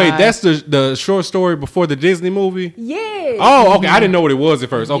my Oh God. wait, that's the short story before the Disney movie. Yeah. Oh, okay. I didn't know what it was at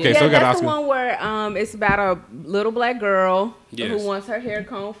first. Okay, Yeah, so we got that's Oscar. the one where it's about a little black girl Yes. who wants her hair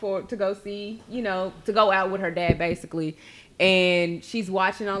combed to go see, to go out with her dad basically. And she's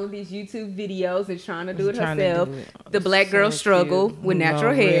watching all of these YouTube videos and trying to do it Trying to herself. do it. The black girl So struggle cute. with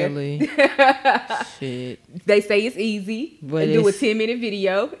natural No, hair. really. Shit. They say it's easy. But Do a it's- 10-minute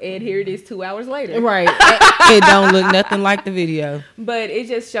video, and here it is 2 hours later. Right. It don't look nothing like the video. But it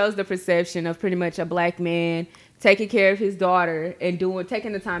just shows the perception of pretty much a black man taking care of his daughter and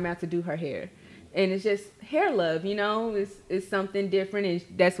taking the time out to do her hair. And it's just hair love, it's something different, and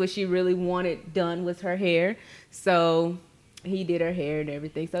that's what she really wanted done was her hair. So he did her hair and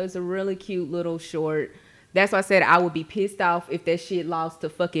everything. So it's a really cute little short. That's why I said I would be pissed off if that shit lost to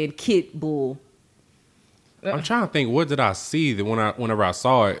fucking Kit Bull. I'm trying to think. What did I see that whenever I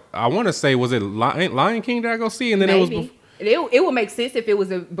saw it? I want to say was it Lion King that I go see, and then it was. Maybe. It would make sense if it was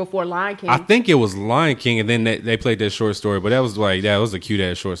before Lion King. I think it was Lion King, and then they played that short story. But that was a cute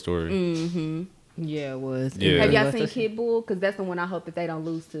ass short story. Yeah, it was. Yeah. Have y'all seen Kid Bull? Because that's the one I hope that they don't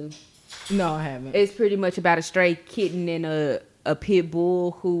lose to. No, I haven't. It's pretty much about a stray kitten and a pit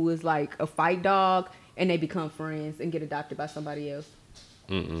bull who is like a fight dog, and they become friends and get adopted by somebody else.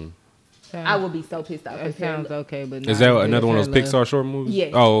 I would be so pissed off. That sounds okay, but Is not that as another one of Hair those Love. Pixar short movies?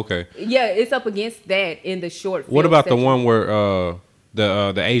 Yes. Oh, okay. Yeah, it's up against that in the short. What film about the section. one where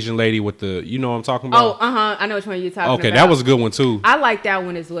the Asian lady with the what I'm talking Oh, about? I know which one you're talking about. Okay, that was a good one too. I like that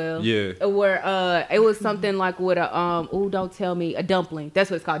one as well. Yeah. Where it was something like with a don't tell me, a dumpling. That's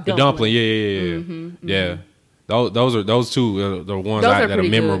what it's called. The dumpling, yeah. Those two the ones Those are that are pretty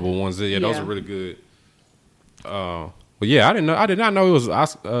memorable good. ones. Yeah, those Yeah. are really good. But yeah, I did not know it was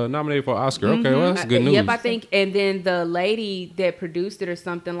nominated for Oscar. Okay, well that's good news. Yep, I think. And then the lady that produced it or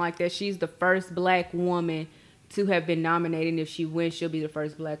something like that, she's the first black woman to have been nominated. And if she wins, she'll be the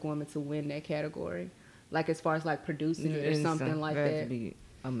first black woman to win that category. Like as far as like producing it or something like That'd that. be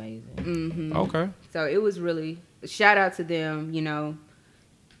amazing. Okay. So it was really shout out to them,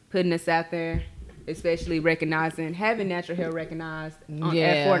 putting us out there, especially having natural hair recognized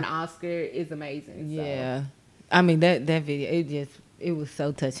Yeah. for an Oscar is amazing. So. Yeah. I mean that video, it was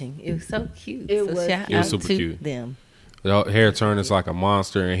so touching. It was so cute. It so was shout cute. It was out super to cute. them. The hair turned is like a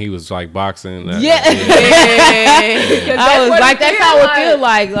monster, and he was like boxing. Yeah. Yeah. I was like, that's how it feel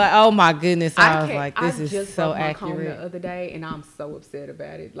like. like. Oh my goodness! I was can't- like, this I is just so broke my comb accurate. the other day, and I'm so upset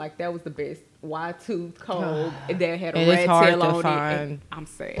about it. Like that was the best wide tooth comb that had a And it's rat hard tail to on it. find And I'm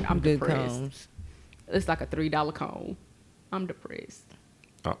sad. I'm Good depressed. combs, It's like a $3 comb. I'm depressed.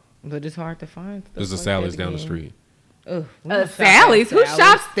 but it's hard to find. stuff There's a like Sally's that down the again. street. Ugh, we don't shop at Sally's. Who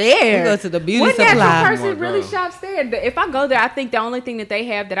shops there? We go to the beauty What supply. natural person Oh my really God. shops there? If I go there, I think the only thing that they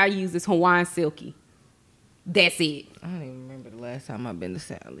have that I use is Hawaiian Silky. That's it. I don't even remember the last time I've been to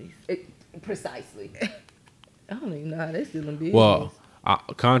Sally's. Precisely. I don't even know how they still in business. Well,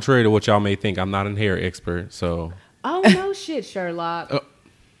 contrary to what y'all may think, I'm not a hair expert, so Oh no shit, Sherlock.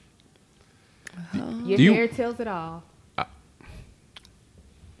 Your Do you- hair tells it all.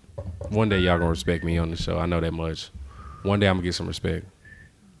 one day y'all gonna respect me on the show. I know that much. One day I'm gonna get some respect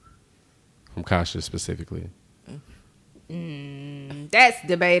from Kasha specifically. That's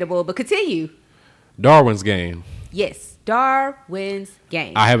debatable, but continue. Darwin's Game. Yes, Darwin's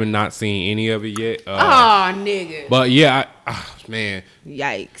Game. I haven't not seen any of it yet. Oh, nigga. But yeah, man.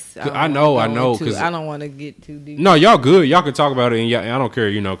 Yikes! I know, 'cause- I don't want to get too deep. No, y'all good. Y'all can talk about it, and I don't care,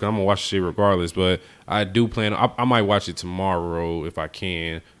 because I'm gonna watch the shit regardless. But I do plan. I might watch it tomorrow if I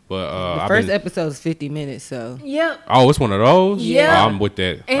can. But The first episode is 50 minutes, so Yep. oh, it's one of those. Yeah. Oh, I'm with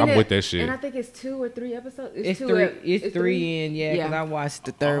that. I'm with that shit. And I think it's 2 or 3 episodes. it's two three. ep- It's three in, yeah. Because Yeah. I watched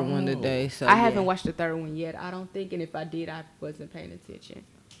the third one today. So I haven't watched the 3rd one yet, I don't think. And if I did, I wasn't paying attention.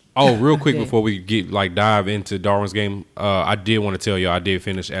 Oh, real quick Okay. before we get dive into Darwin's Game, I did want to tell you I did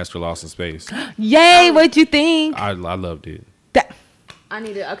finish Astro Lost in Space. Yay! What you think? I loved it. I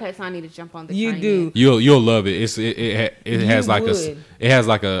need to jump on the You train do. You'll love it. It has like would.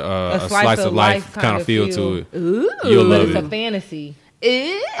 a slice of life kind of feel to it. Ooh. You'll But love it's it. a fantasy.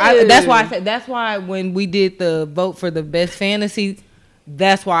 Ew. That's why I said. That's why when we did the vote for the best fantasy,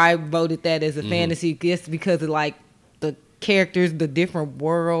 that's why I voted that as a fantasy. Just because of like the characters, the different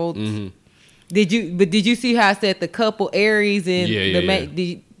worlds. Did you see how I said the couple Aries and Yeah, the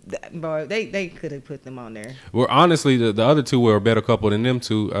yeah. Bro, they could have put them on there. Well, honestly, the other two were a better couple than them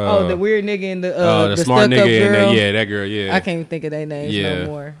two. The weird nigga and the smart stuck-up nigga girl. and that girl. Yeah, I can't even think of their names no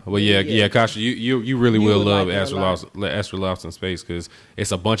more. Well, yeah, Kasha, you really will would love like it a Astro Lost in Space because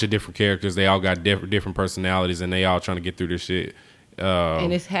it's a bunch of different characters. They all got different personalities, and they all trying to get through this shit.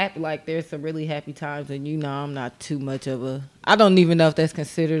 And it's happy. Like there's some really happy times, and I'm not too much of a. I don't even know if that's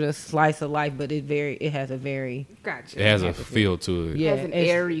considered a slice of life, but it has a very Gotcha. It has a feel to it. yeah. Has an it's-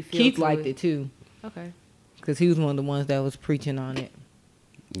 airy feel Keith to liked it. it too Okay. because he was one of the ones that was preaching on it.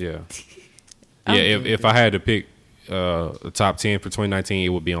 Yeah, yeah. If I had to pick the top 10 for 2019, it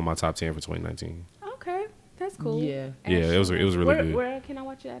would be on my top 10 for 2019. Okay. That's cool. Yeah. Yeah, it was really good. Where can I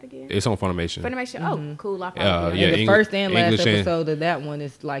watch that again? It's on Funimation. Funimation. Oh, cool. I'll probably Yeah, And the Eng- first and last English and- episode of that one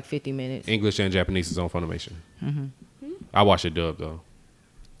is like 50 minutes. English and Japanese is on Funimation. I watched it dubbed though.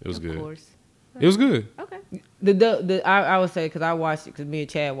 It was Of good. course. It was good. Okay. I would say because I watched it because me and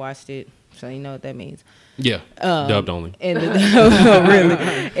Chad watched it, so you know what that means. Yeah, dubbed only. And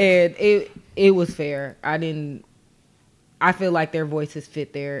really, and it was fair. I feel like their voices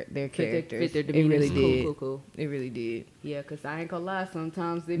fit their characters. Fit their it demeanors. really Cool, did. cool. It really did. Yeah, because I ain't gonna lie.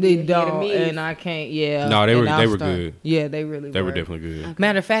 Sometimes they They be don't, hit or miss. and I can't. Yeah. No, they and were- I'll they were start- good. Yeah, they really They were. were definitely good.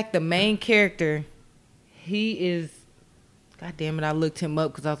 Matter of fact, the main character, he is. God damn it! I looked him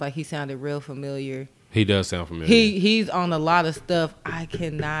up because I was like, he sounded real familiar. He does sound familiar. He's on a lot of stuff. I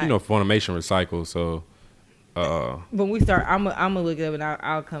cannot. Funimation recycles, so When we start, I'm gonna look it up and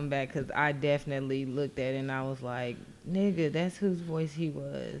I'll come back because I definitely looked at it and I was like, nigga, that's whose voice he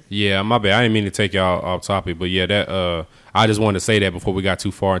was. yeah, my bad. I didn't mean to take y'all off topic, but yeah, that I just wanted to say that before we got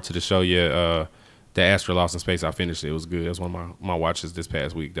too far into the show. Yeah, the Astro Lost in Space, I finished it. It was good. It was one of my watches this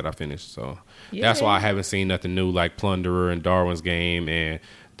past week that I finished. So that's why I haven't seen nothing new like Plunderer and Darwin's Game and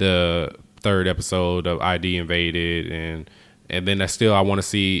the 3rd episode of ID Invaded and then I want to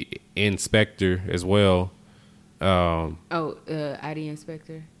see Inspector as well. ID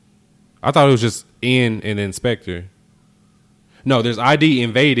Inspector. I thought it was just In and Inspector. No, there's ID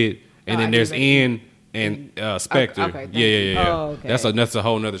Invaded and then ID there's Invaded. In and Spectre. Okay, thank Yeah. Oh, okay. That's a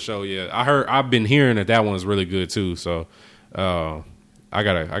whole nother show. Yeah, I've been hearing that one is really good too. So, I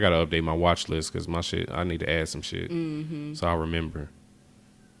gotta update my watch list because my shit. I need to add some shit so I remember.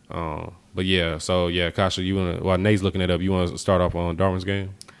 But yeah, so yeah, Kasha, you wanna? While Nate's looking it up, you want to start off on Darwin's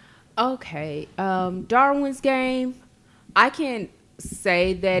Game? Okay. Darwin's Game. I can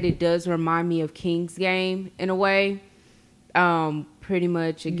say that it does remind me of King's Game in a way. pretty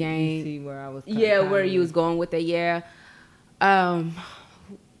much a game. See where I was? Where you was going with it. Yeah.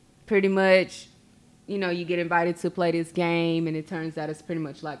 Pretty much, you know, you get invited to play this game, and it turns out it's pretty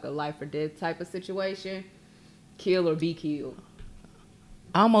much like a life or death type of situation. Kill or be killed.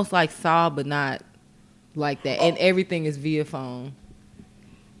 Almost like Saw, but not like that. And everything is via phone.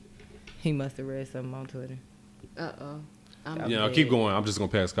 He must have read something on Twitter. Yeah, keep going. I'm just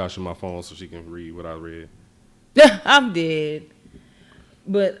gonna pass Kasha my phone so she can read what I read. I'm dead.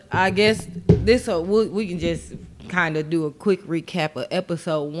 But I guess we can just kind of do a quick recap of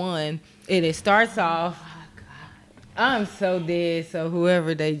episode 1. And it starts off. I'm so dead. So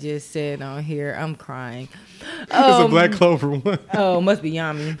whoever they just said on here, I'm crying. It's a Black Clover one. Oh, must be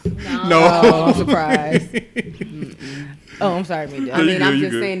Yami. No. Oh, I'm surprised. Oh, I'm sorry, Mindy. I mean, I'm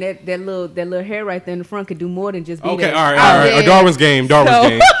just saying that little hair right there in the front could do more than just be Okay, there. all right. Darwin's game.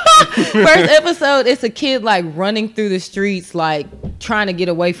 Game. First episode, it's a kid like running through the streets, like trying to get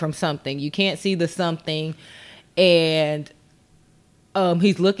away from something. You can't see the something, and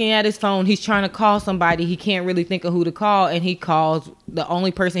he's looking at his phone. He's trying to call somebody. He can't really think of who to call, and he calls the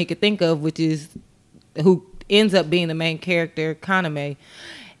only person he could think of, which is who ends up being the main character, Kaname.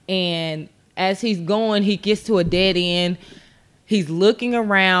 And as he's going, he gets to a dead end. He's looking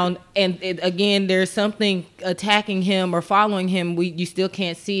around, and again, there's something attacking him or following him. You still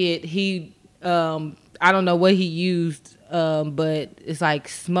can't see it. He, I don't know what he used, but it's like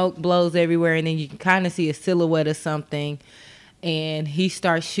smoke blows everywhere, and then you can kind of see a silhouette of something. And he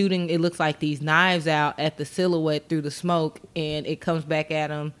starts shooting, it looks like these knives out at the silhouette through the smoke, and it comes back at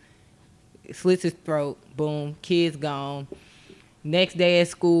him, slits his throat, boom, kid's gone. Next day at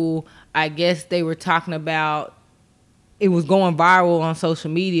school, I guess they were talking about, it was going viral on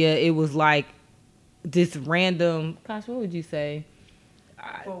social media. It was like this random, gosh, what would you say?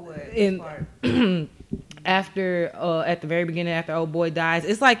 For what? After, at the very beginning, after old boy dies,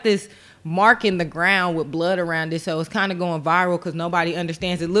 it's like this mark in the ground with blood around it, so it's kind of going viral because nobody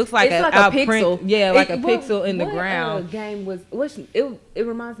understands. It looks like it's a pixel. Yeah, like a pixel in the ground. Game was it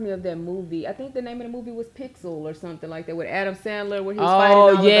reminds me of that movie. I think the name of the movie was Pixel or something like that with Adam Sandler where he was fighting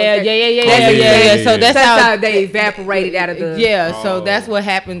all of yeah. So that's how they evaporated out of the So that's what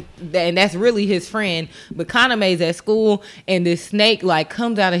happened, and that's really his friend. But Kaname's at school, and this snake like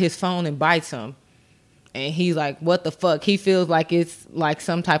comes out of his phone and bites him. And he's like, what the fuck? He feels like it's like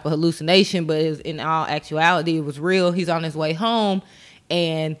some type of hallucination, but in all actuality, it was real. He's on his way home,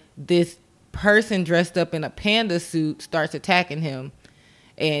 and this person dressed up in a panda suit starts attacking him.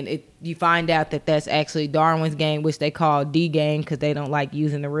 And you find out that that's actually Darwin's gang, which they call D-Gang because they don't like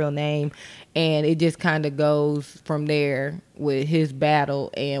using the real name. And it just kind of goes from there with his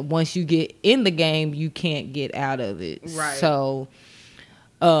battle. And once you get in the game, you can't get out of it. Right. So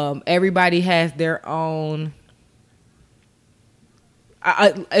everybody has their own.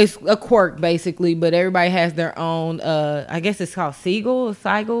 It's a quirk basically, but everybody has their own. I guess it's called sigil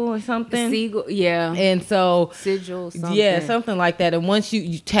or something. Sigil, yeah. And so sigil, something. Yeah, something like that. And once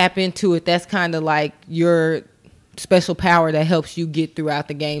you tap into it, that's kind of like your special power that helps you get throughout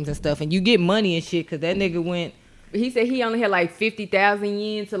the games and stuff. And you get money and shit because that nigga went. He said he only had like 50,000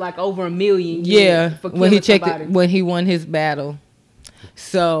 yen to like over 1 million. Yeah, for when he checked somebody. it, when he won his battle.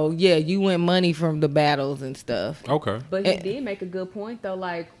 So yeah, you win money from the battles and stuff. Okay. But he did make a good point though.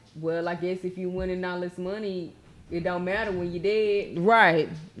 Like, well, I guess if you winning all this money, it don't matter when you're dead, right?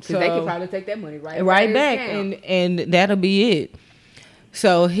 Because they could probably take that money right back, and that'll be it.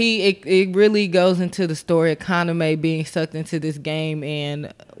 So it really goes into the story of Kaname being sucked into this game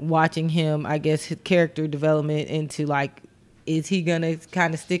and watching him, I guess, his character development into like, is he gonna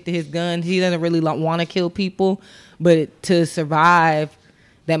kind of stick to his guns? He doesn't really want to kill people, but to survive,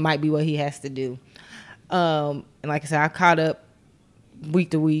 that might be what he has to do. And like I said, I caught up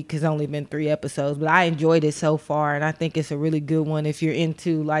week to week because it's only been 3 episodes, but I enjoyed it so far, and I think it's a really good one if you're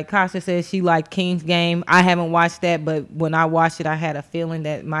into, like Kasha says, she liked King's Game. I haven't watched that, but when I watched it, I had a feeling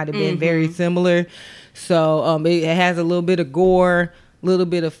that might have been very similar. So it has a little bit of gore, a little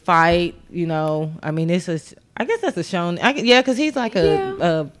bit of fight, you know. I mean, I guess that's a shonen. Because he's like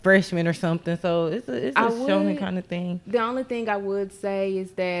a freshman or something, so it's a shonen kind of thing. The only thing I would say is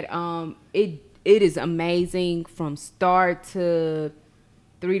that it is amazing from start to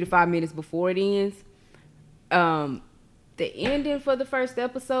 3 to 5 minutes before it ends. The ending for the first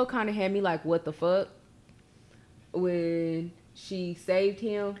episode kind of had me like, what the fuck? When she saved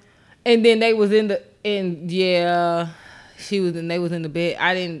him. And then they was in the bed.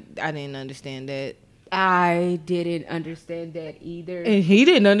 I didn't understand that. I didn't understand that either. And he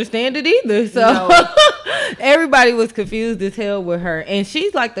didn't understand it either. So No. everybody was confused as hell with her. And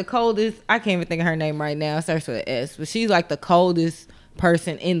she's like the coldest. I can't even think of her name right now. It starts with an S. But she's like the coldest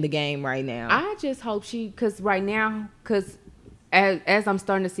person in the game right now. I just hope because right now, as I'm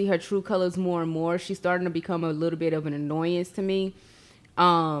starting to see her true colors more and more, she's starting to become a little bit of an annoyance to me.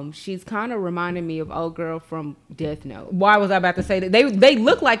 She's kind of reminding me of old girl from Death Note. Why was I about to say that? They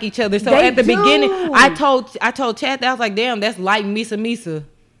look like each other. So They at the do. beginning, I told Chad that I was like, damn, that's like Misa.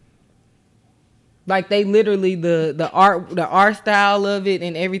 Like they literally the art style of it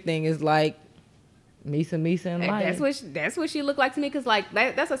and everything is like Misa and Light. That's what she looked like to me. Cause like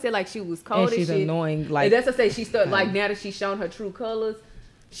that's what I said. Like she was cold And she's as shit. annoying. Like And that's what I say. She started like now that she's shown her true colors,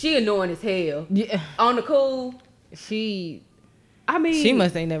 she annoying as hell. yeah, On the cool, she she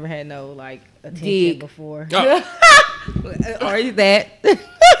must ain't never had no like attention Dick. before. Oh. Or is that?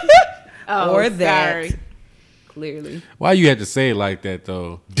 Oh, or that. sorry. Clearly. Why you had to say it like that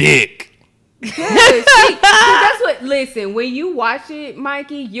though? Dick. That's what. Listen, when you watch it,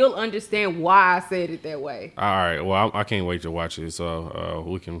 Mikey, you'll understand why I said it that way. All right. Well, I can't wait to watch it. So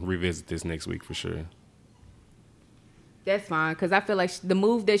we can revisit this next week for sure. That's fine, because I feel like the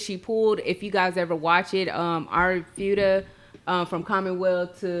move that she pulled, if you guys ever watch it, our Fuda from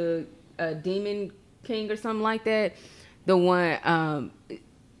Commonwealth to Demon King or something like that, the one,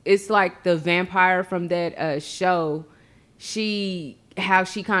 it's like the vampire from that show, how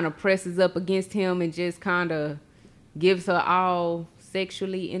she kind of presses up against him and just kind of gives her all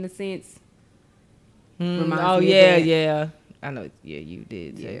sexually in a sense. Oh yeah. I know. Yeah, you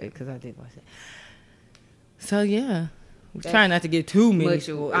did say that because I did watch it. So yeah, we're trying not to get too many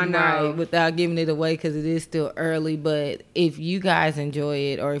I know. without giving it away because it is still early. But if you guys enjoy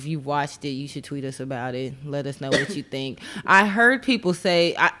it or if you watched it, you should tweet us about it. Let us know what you think. I heard people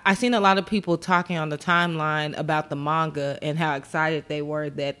say I seen a lot of people talking on the timeline about the manga and how excited they were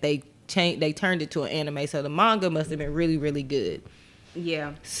that they turned it to an anime. So the manga must have been really, really good.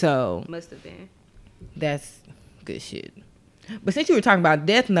 Yeah, So must have been. that's good shit. But since you were talking about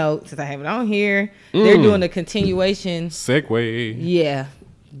Death Note, since I have it on here, they're doing a continuation. Segway. Yeah,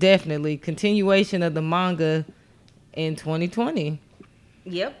 definitely. Continuation of the manga in 2020.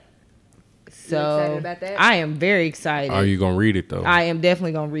 Yep. So excited about that? I am very excited. Are you gonna read it though? I am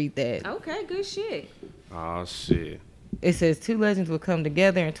definitely going to read that. Okay, good shit. Oh shit. It says two legends will come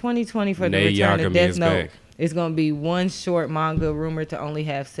together in 2020 for the Nate return of Yagami Death is Note. back. It's going to be one short manga rumored to only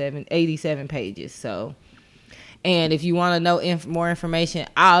have 87 pages. So, and if you want to know more information,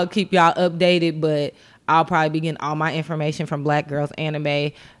 I'll keep y'all updated, but I'll probably be getting all my information from Black Girls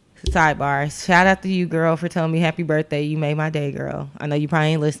Anime. Sidebar, shout out to you, girl, for telling me happy birthday. You made my day, girl. I know you probably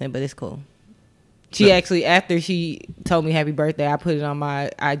ain't listening, but it's cool. She actually, after she told me happy birthday, I put it on my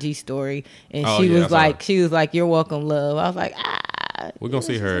IG story, and she was like, "You're welcome, love." I was like, We're gonna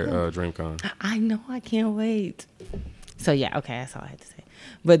see her at DreamCon. I know, I can't wait. So yeah, okay, that's all I had to say.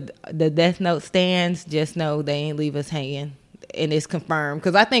 But the Death Note stands. Just know they ain't leave us hanging, and it's confirmed.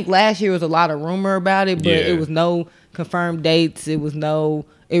 Because I think last year was a lot of rumor about it, but it was no confirmed dates. It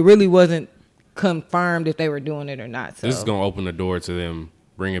really wasn't confirmed if they were doing it or not. So This is gonna open the door to them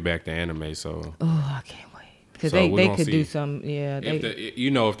bringing back the anime. So I can't wait because So they we're gonna could see. do some. Yeah,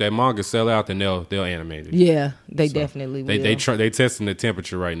 if that manga sell out, then they'll animate it. yeah, they So definitely will. they testing the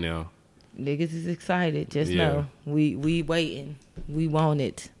temperature right now. Niggas is excited. Just Yeah. know we waiting. We want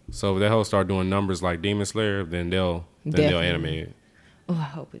it. So if that whole start doing numbers like Demon Slayer, then they'll Definitely. animate it. Oh, I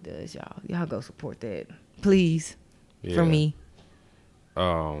hope it does, y'all. Y'all go support that, please, Yeah. for me.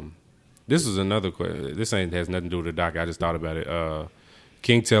 This is another question. This has nothing to do with the doc. I just thought about it.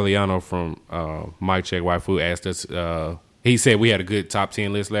 King Teliano from Mike Check Waifu asked us. He said we had a good top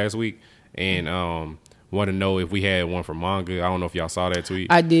 10 list last week, and wanted to know if we had one for manga. I don't know if y'all saw that tweet.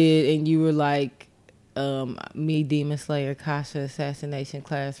 I did, and you were like, me, Demon Slayer, Kasha, Assassination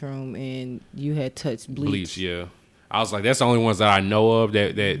Classroom, and you had touched Bleach. Yeah. I was like, that's the only ones that I know of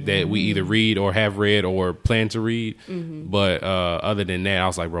that we either read or have read or plan to read. But other than that, I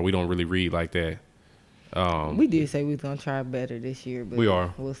was like, bro, we don't really read like that. We did say we was gonna try better this year, but We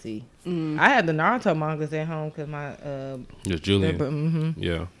are. We'll see. I had the Naruto mangas at home because my Just Julian.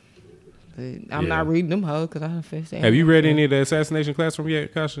 Yeah. but I'm not reading them hoes because I don't finished. Have you read any of the Assassination Classroom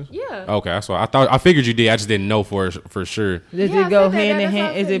yet, Kasha? Yeah. Okay, that's why I figured you did. I just didn't know for sure. Does Yeah, it go I said that. hand in That's what I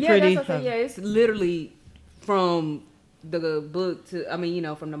hand? Is said. it Yeah, pretty? that's what I said. Yeah, it's literally from the book to,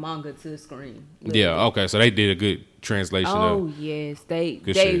 from the manga to the screen. Literally. Yeah. Okay, so they did a good translation Oh of. yes, they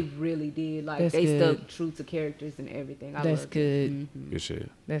Good they shit. really did. Like That's they good. stuck true to characters and everything. I That's loved good. Good shit.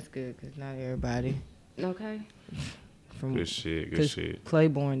 That's good because not everybody it. Okay. from Good shit. Good 'cause shit.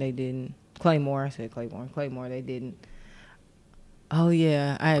 Playborn they didn't. Claymore. I said Claymore. Claymore. They didn't. Oh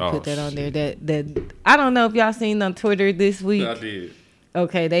yeah, I had put that on there. That I don't know if y'all seen on Twitter this week. I did.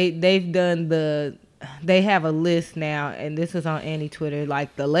 Okay, they've done they have a list now, and this is on Annie Twitter,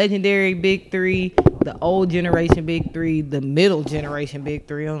 like the legendary Big Three, the old generation Big Three, the middle generation Big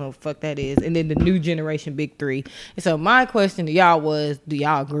Three. I don't know what the fuck that is, and then the new generation Big Three. And so my question to y'all was, do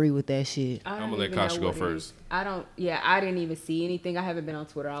y'all agree with that shit? I'm gonna let Kasha go first. I don't. Yeah, I didn't even see anything. I haven't been on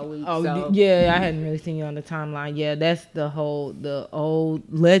Twitter all week. Oh so. yeah, I hadn't really seen you on the timeline. Yeah, that's the old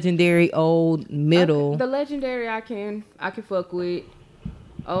legendary old middle. The legendary I can fuck with.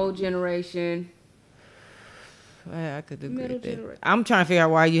 Old generation. I could agree with that. I'm trying to figure out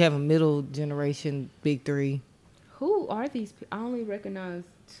why you have a middle generation Big Three. Who are these? I only recognize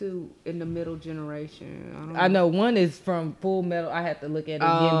two in the middle generation. I know one is from Full Metal. I have to look at it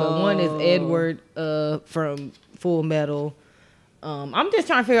again, but one is Edward from Full Metal. I'm just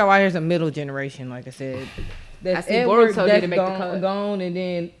trying to figure out why there's a middle generation. Like I said, that's Edward that's gone, and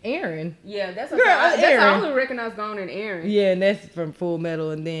then Aaron. Yeah, that's I only recognize Gone and Aaron. Yeah, and that's from Full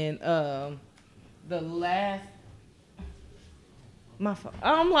Metal, and then the last. My fault.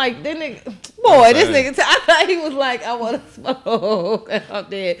 I'm like, that nigga, boy, this nigga, I thought he was like, I want to smoke. I'm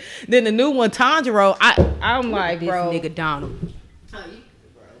dead. Then the new one, Tanjiro, I'm like, this bro. nigga Donald.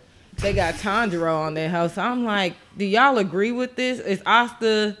 They got Tanjiro on their house. I'm like, do y'all agree with this? It's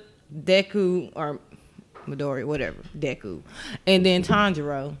Asta, Deku, or Midori, whatever, Deku. And then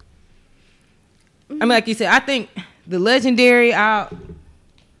Tanjiro. I mean, like you said, I think the legendary, I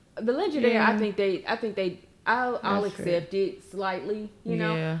think I'll accept it slightly, you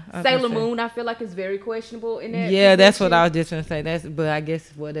know. Yeah, Sailor Moon, I feel like it's very questionable in that. Yeah, that's what I was just gonna say. But I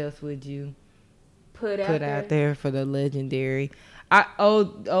guess what else would you put out there for the legendary?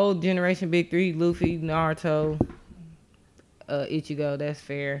 Old generation Big Three: Luffy, Naruto, Ichigo. That's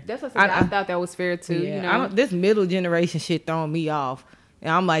fair. That's what I thought that was fair too. Yeah, you know? This middle generation shit throwing me off, and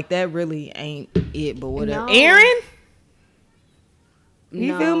I'm like, that really ain't it. But whatever. No. Aaron.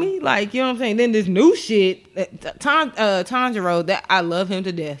 You feel me? Like, you know what I'm saying? Then this new shit, Tanjiro, that I love him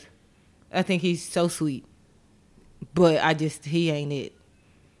to death. I think he's so sweet. But he ain't it.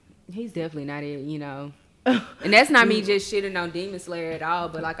 He's definitely not it, you know. And that's not me just shitting on Demon Slayer at all,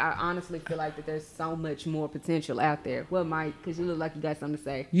 but like I honestly feel like that there's so much more potential out there. Well, Mike, because you look like you got something to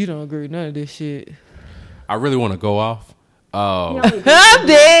say. You don't agree with none of this shit. I really want to go off. I'm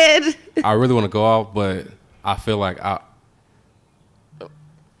dead. I really want to go off, but I feel like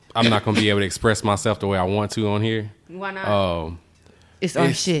I'm not going to be able to express myself the way I want to on here. Why not? It's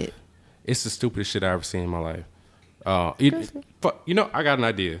our shit. It's the stupidest shit I ever seen in my life. You know, I got an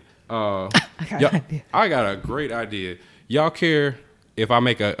idea. I got a great idea. Y'all care if I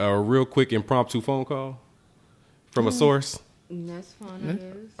make a real quick impromptu phone call from a source? That's fine, I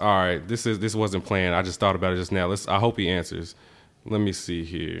guess. All right, this wasn't planned. I just thought about it just now. I hope he answers. Let me see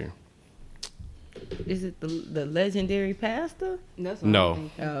here. Is it the legendary pastor? That's what no. I'm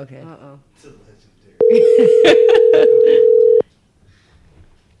thinking. Oh, okay. It's a legendary.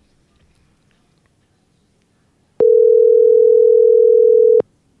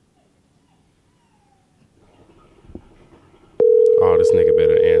 Oh, this nigga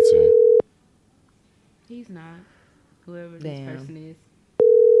better answer. He's not. Whoever this person is.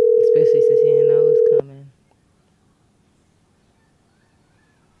 Especially since he didn't know it was coming.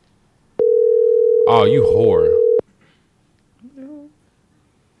 Oh, you whore.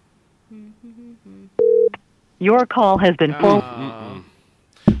 Your call has been full.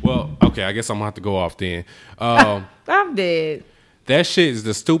 Well, okay, I guess I'm going to have to go off then. I'm dead. That shit is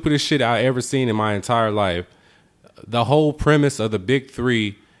the stupidest shit I ever seen in my entire life. The whole premise of the Big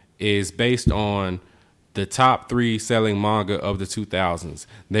Three is based on the top 3 selling manga of the 2000s.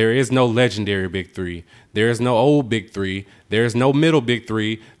 There is no legendary Big Three. There is no old Big Three. There is no middle Big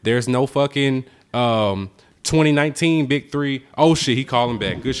Three. There's no fucking 2019 Big Three. Oh shit, he calling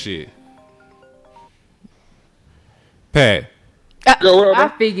back. Good shit. Pat.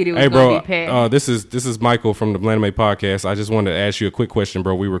 I figured it was gonna be Pat. This is Michael from the Blandame Podcast. I just wanted to ask you a quick question,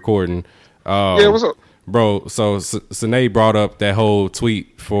 bro. We recording. Yeah, what's up? Bro, so Sinead brought up that whole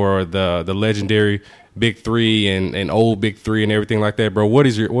tweet for the legendary Big Three and old Big Three and everything like that, bro. What are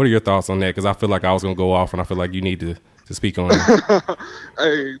your thoughts on that? Because I feel like I was gonna go off, and I feel like you need to speak on it.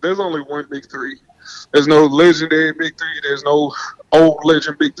 Hey, there's only one Big Three. There's no legendary Big Three. There's no old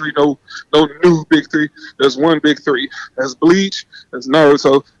legend Big Three. No new Big Three. There's one Big Three. That's Bleach. That's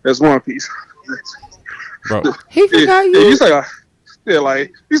Naruto. That's One Piece. Bro, he forgot you. You say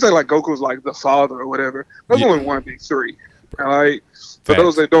like Goku's like the father or whatever. There's only one Big Three. All right. For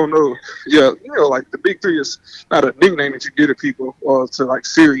those that don't know, like the Big Three is not a nickname that you give to people or to like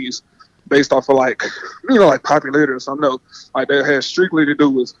series. based off of like popularity or something. No, like that had strictly to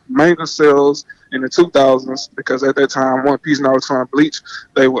do with manga sales in the 2000s, because at that time One Piece, Naruto, and Bleach,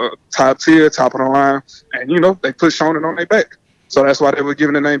 they were top tier, top of the line, and they put Shonen on their back. So that's why they were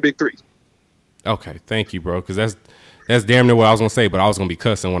given the name Big Three. Okay, thank you, bro, because that's damn near what I was gonna say, but I was gonna be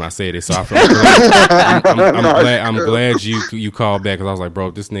cussing when I said it. So I feel like I'm glad you called back, because I was like, bro,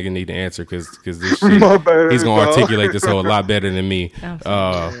 this nigga need to answer, because this shit, he's gonna articulate this whole a lot better than me.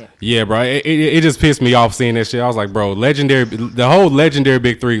 Yeah, bro, it just pissed me off seeing that shit. I was like, bro, the whole legendary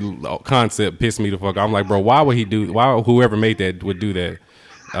Big Three concept pissed me the fuck off. I'm like, bro, why whoever made that would do that?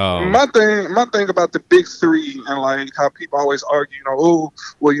 My thing about the Big Three, and like how people always argue,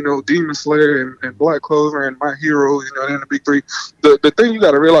 Demon Slayer and Black Clover and My Hero, they're in the Big Three. The thing you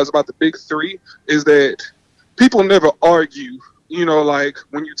got to realize about the Big Three is that people never argue. Like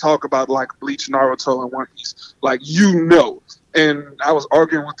when you talk about like Bleach, Naruto, and One Piece, And I was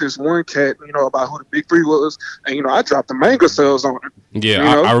arguing with this one cat, about who the Big Three was, and I dropped the manga sales on it. Yeah,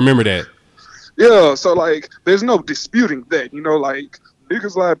 I remember that. Yeah, so like there's no disputing that. Like.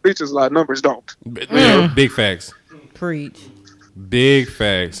 Niggas lie, bitches lie, numbers don't. Yeah, big facts. Preach. Big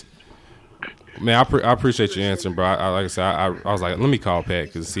facts. Man, I appreciate your answer, bro. Like I said, I was like, let me call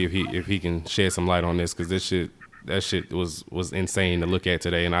Pat to see if he can shed some light on this, because that shit was insane to look at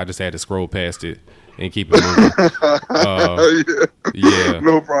today, and I just had to scroll past it and keep it moving. Yeah.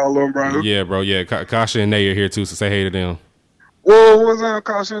 No problem, bro. Yeah, bro. Yeah, Kasha and Nay are here too, so say hey to them. Whoa, what's up,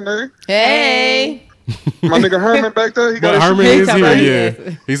 Kasha and Nay? Hey. My nigga Herman back there. Herman is here.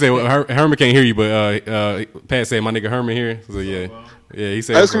 Yeah, he said Herman can't hear you, but Pat said my nigga Herman here. So yeah, he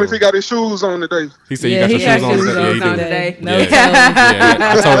said. Ask him if he got his shoes on today. He said you got your shoes on today. Yeah, he today. No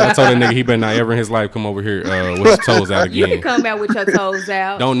I told that nigga he better not ever in his life come over here with his toes out again. You can come out with your toes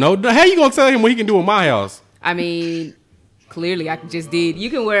out. Don't know. How you gonna tell him what he can do in my house? I mean, clearly I just did. You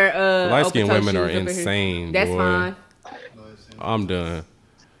can wear light skinned women are shoes insane. That's boy. fine. I'm done.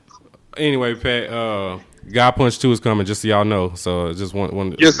 Anyway, Pat, God Punch 2 is coming, just so y'all know. So just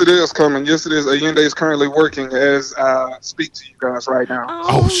one. Yes, it is coming. Yes, it is. Allende is currently working as I speak to you guys right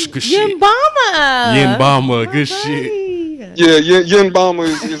now. Good shit. Yinbama. Good shit. Yeah, Yinbama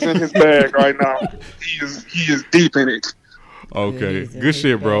is in his bag right now. He is deep in it. Okay, good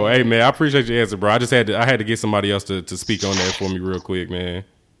shit, bro. Hey, man, I appreciate your answer, bro. I had to get somebody else to speak on that for me real quick, man.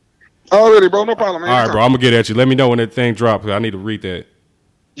 Already, bro. No problem, man. All right, bro. I'm gonna get at you. Let me know when that thing drops. I need to read that.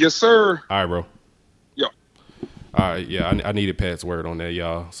 Yes, sir. All right, bro. Yeah. All right, yeah. I needed Pat's word on that,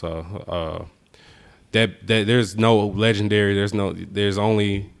 y'all. So that there's no legendary. There's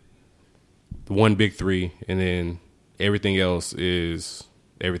only one Big Three, and then everything else is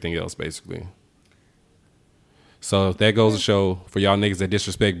everything else, basically. So that goes to show for y'all niggas that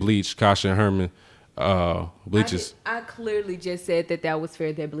disrespect Bleach, Kasha, and Herman. Bleach is. I clearly just said that was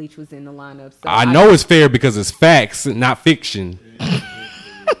fair that Bleach was in the lineup. So I know it's fair because it's facts, not fiction.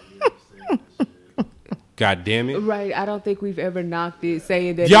 God damn it! Right, I don't think we've ever knocked it,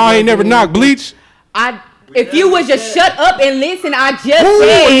 saying that y'all ain't never knocked Bleach. If you would just shut up and listen, I just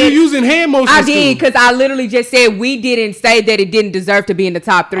said. Are you using hand motions? I did, because I literally just said we didn't say that it didn't deserve to be in the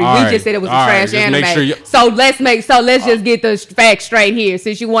top 3. All we right. just said it was a All trash right. anime. So let's just get the facts straight here.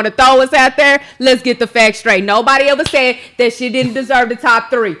 Since you want to throw us out there, let's get the facts straight. Nobody ever said that she didn't deserve the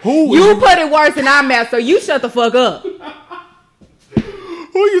top 3. You put it worse than our mouth, so you shut the fuck up.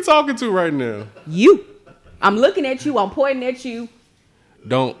 Who are you talking to right now? You. I'm looking at you. I'm pointing at you.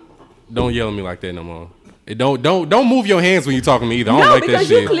 Don't yell at me like that no more. Don't move your hands when you talking to me either. I don't No, like that because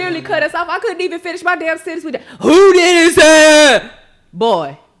shit. you clearly cut us off. I couldn't even finish my damn sentence with that. Who did it?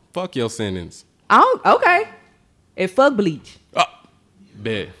 Boy. Fuck your sentence. Okay. And fuck Bleach.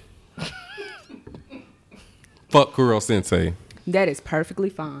 Bet. Fuck Kuro Sensei. That is perfectly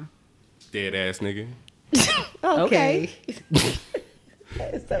fine. Dead ass nigga. Okay.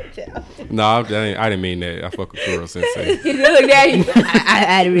 That's so childish. No, I didn't mean that. I fuck with Kuro Sensei. Look at you.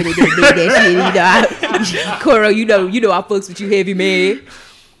 I really didn't mean that shit. Kuro, you know I fucks with you heavy, man.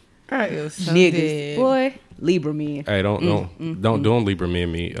 Niggas. Boy. Libra men. Hey, don't Libra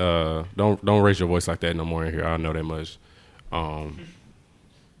men me. Don't raise your voice like that no more in here. I know that much.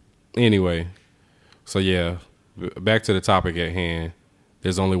 Anyway, so yeah, back to the topic at hand.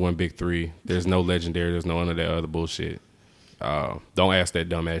 There's only one Big Three. There's no legendary. There's no none of that other bullshit. Don't ask that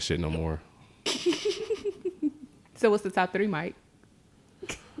dumbass shit no more. So what's the top 3, Mike?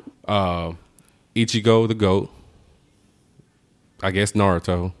 Ichigo the GOAT. I guess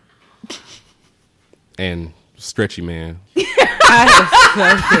Naruto. And Stretchy Man.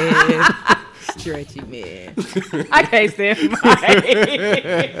 Stretchy Man. I can't stand Mike.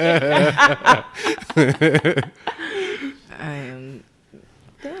 I am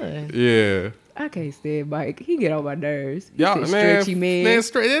done. done. Yeah. I can't stand Mike. He get on my nerves. He's Y'all, a man, stretchy man. that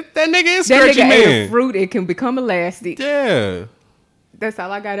nigga is That stretchy nigga ate a man. fruit. It can become elastic. Yeah. That's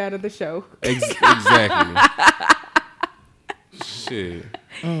all I got out of the show. Exactly. Shit.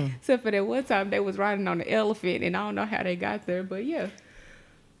 Except for that one time they was riding on the elephant, and I don't know how they got there, but yeah.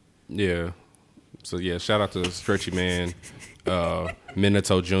 Yeah. So yeah, shout out to Stretchy Man,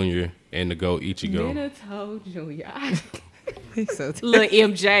 Minato Jr. and the GOAT Ichigo. Minato Jr. So Little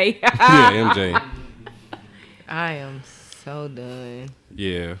MJ. Yeah, MJ. I am so done.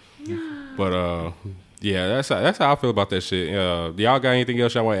 Yeah. But yeah, that's how I feel about that shit. Do y'all got anything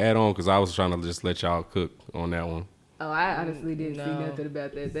else y'all want to add on? Because I was trying to just let y'all cook on that one. Oh, I honestly didn't see nothing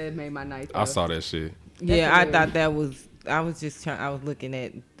about that. That made my night. I saw that shit. Yeah, I thought that was. I was looking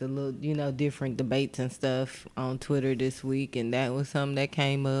at the little, different debates and stuff on Twitter this week, and that was something that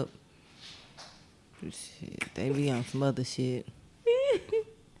came up. Shit, they be on some other shit.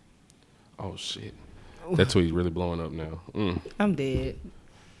 Oh shit, that tweet's really blowing up now. I'm dead.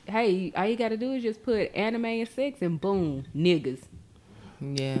 Hey, all you gotta do is just put anime and sex, and boom, niggas.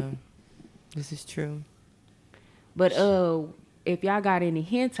 Yeah, this is true. But if y'all got any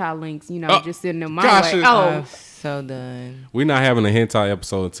hentai links, just send them my gosh, way. I'm so done. We're not having a hentai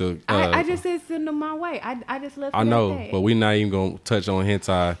episode until. I just said send them my way. I just left. I know, but we're not even gonna touch on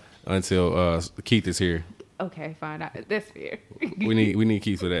hentai until Keith is here. Okay, fine. That's fair. We need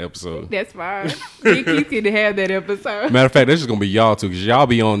Keith for that episode. That's fine. You can have that episode. Matter of fact, this is gonna be y'all too, because y'all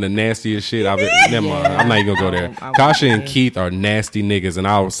be on the nastiest shit. Never mind. I'm not even gonna go there. Kasha and Keith are nasty niggas, and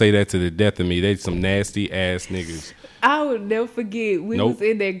I'll say that to the death of me. They some nasty ass niggas. I would never forget. We was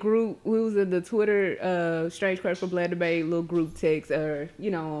in that group. We was in the Twitter Strange Crush for Black Debate little group text, or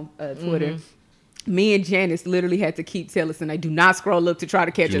on Twitter. Me and Janice literally had to keep telling us, and do not scroll up to try to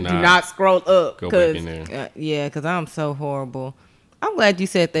catch us. Do not scroll up. Go back in there. Yeah, because I'm so horrible. I'm glad you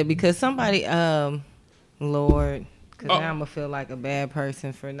said that, because somebody, Lord, because now I'm going to feel like a bad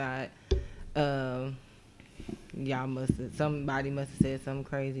person for not, somebody must have said something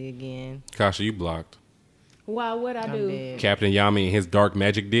crazy again. Kasha, you blocked. Why? What I do? Dead. Captain Yami and his dark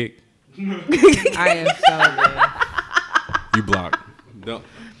magic dick. I am so dead. You blocked.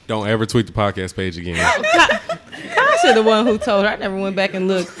 Don't ever tweet the podcast page again. Kasha the one who told her. I never went back and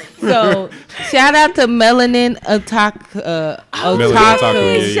looked. So shout out to Melanin Otaku.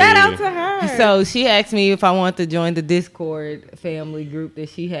 Shout out to her. So she asked me if I want to join the Discord family group that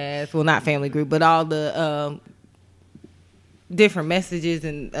she has. Well, not family group, but all the different messages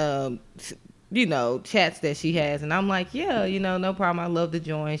and chats that she has. And I'm like, yeah, no problem. I love to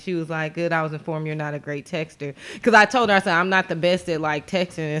join. She was like, good. I was informed you're not a great texter. Because I told her, I said, I'm not the best at like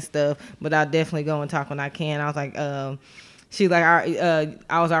texting and stuff, but I'll definitely go and talk when I can. I was like, she's like,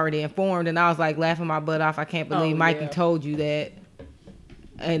 I was already informed. And I was like, laughing my butt off. I can't believe Mikey told you that.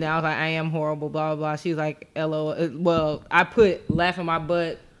 And I was like, I am horrible, blah, blah, blah. She was like, LOL. Well, I put laughing my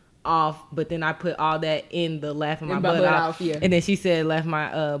butt off, but then I put all that in the laughing my butt off. Yeah. And then she said laugh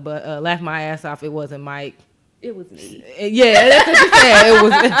my ass off. It wasn't Mike. It was me. Yeah, that's what she said. It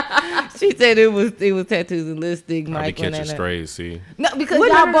was. She said it was tattoos and lipstick. I be catching strays. See, no,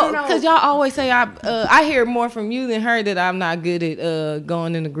 because y'all always say I hear more from you than her that I'm not good at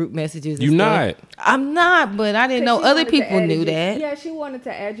going into group messages. And stuff. I'm not, but I didn't know other people knew that. Yeah, she wanted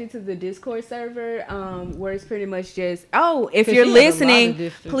to add you to the Discord server, where it's pretty much just, if you're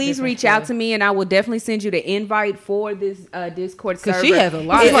listening, please reach out to me, and I will definitely send you the invite for this Discord server. Because she has a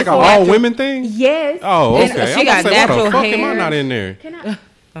lot. It's like an all women thing. Yes. Oh, okay. She got natural hair. Am I not in there?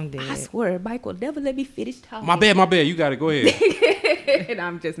 I'm dead. I swear, Mike will never let me finish talking. My bad. You got it. Go ahead. And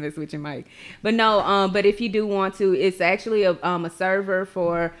I'm just messing with you, Mike. But no, but if you do want to, it's actually a server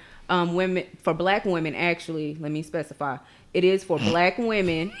for women, for black women. Actually, let me specify. It is for black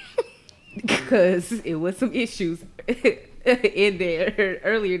women because it was some issues in there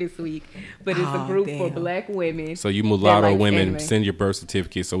earlier this week. But it's a group for black women. So you mulatto women, send your birth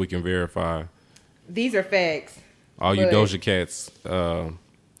certificate so we can verify. These are facts. All you Doja Cats,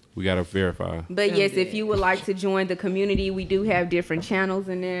 we gotta verify. But yes, if you would like to join the community, we do have different channels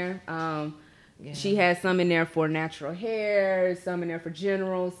in there. She has some in there for natural hair, some in there for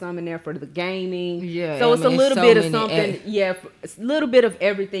general, some in there for the gaming. Yeah, so it's a little bit of something. Yeah, a little bit of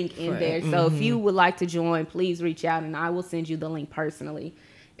everything in there. So if you would like to join, please reach out, and I will send you the link personally,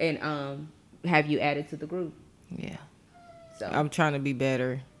 and have you added to the group. Yeah. So I'm trying to be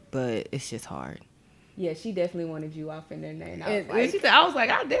better, but it's just hard. Yeah, she definitely wanted you off in there. And she said, I was like,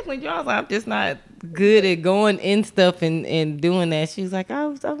 I'll definitely join. I was like, I'm just not good at going in stuff and doing that. She was like,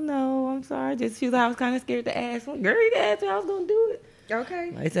 oh no, I'm sorry. She was like, I was kind of scared to ask. Girl, you asked me I was going to do it.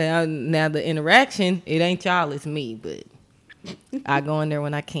 Okay. I said, now the interaction, it ain't y'all, it's me. But I go in there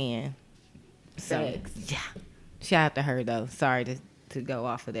when I can. So, Thanks. yeah. Shout out to her, though. Sorry to go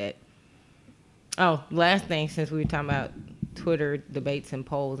off of that. Oh, last thing, since we were talking about Twitter debates and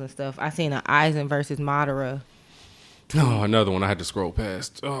polls and stuff, I seen an Eisen versus Madara. Oh, another one I had to scroll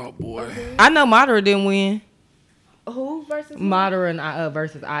past. Oh, boy. I know Madara didn't win. Who versus who? Madara and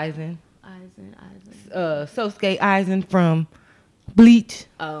versus Eisen. Eisen. Sosuke Eisen from Bleach.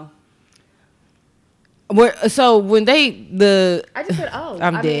 Oh. So when I just said, oh.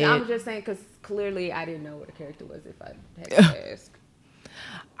 I'm dead. I'm just saying because clearly I didn't know what the character was if I had to ask.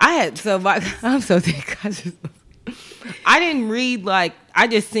 I'm so sick. I didn't read, like, I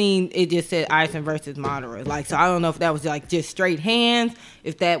just seen it just said Eisen versus Madara. Like, so I don't know if that was like just straight hands,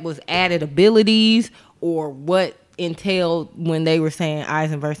 if that was added abilities, or what entailed when they were saying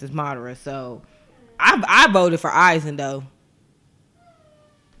Eisen versus Madara. So I voted for Eisen, though.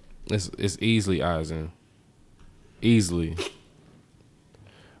 It's easily Eisen. Easily.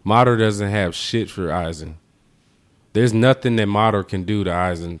 Madara doesn't have shit for Eisen. There's nothing that Madara can do to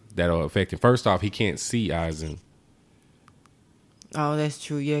Eisen that'll affect him. First off, he can't see Eisen. Oh, that's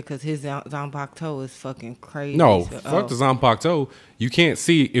true, yeah, because his Zanpakuto is fucking crazy. No, fuck the Zanpakuto. You can't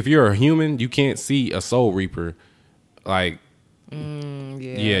see, if you're a human, you can't see a Soul Reaper. Like,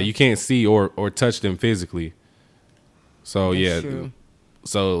 yeah, you can't see or touch them physically. So, that's true.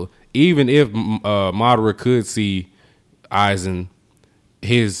 So, even if Madara could see Eisen,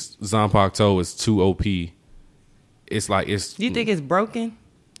 his Zanpakuto is too OP. It's like, Do you think it's broken?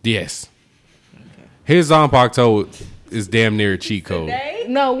 Yes. Okay. His Zanpakuto is damn near a cheat code.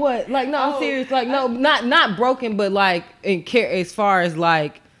 No, what? Like, no, I'm serious. Like, no, not broken, but like, as far as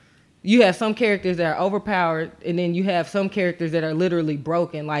like, you have some characters that are overpowered, and then you have some characters that are literally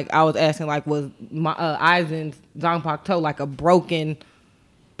broken. Like, I was asking, like, was Aizen's Zanpakuto like a broken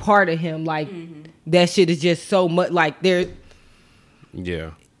part of him? Like, that shit is just so much. Like, there.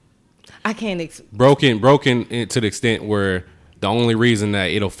 Yeah. I can't. Broken to the extent where the only reason that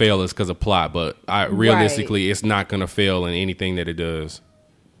it'll fail is because of plot, but realistically, It's not gonna fail in anything that it does.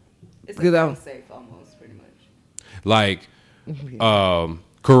 It's like safe almost, pretty much. Like,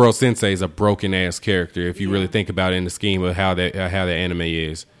 Kuro Sensei is a broken ass character if you really think about it in the scheme of how that anime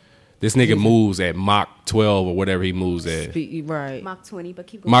is. This nigga moves at Mach 12 or whatever he moves at. Right. Mach 20, but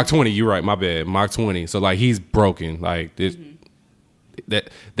keep going. Mach 20, you're right. My bad. Mach 20. So like he's broken. Like this.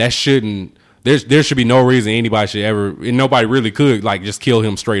 That shouldn't. There should be no reason anybody should ever. And nobody really could like just kill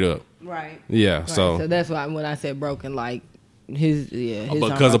him straight up. Right. Yeah. Right. So that's why when I said broken, like his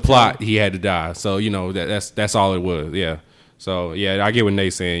because of plot, he had to die. So you know that's all it was. Yeah. So yeah, I get what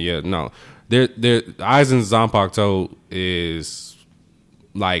Nate's saying. Yeah. No. Aizen's Zanpakuto is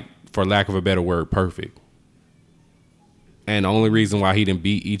like, for lack of a better word, perfect. And the only reason why he didn't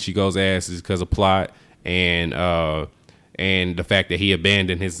beat Ichigo's ass is because of plot and the fact that he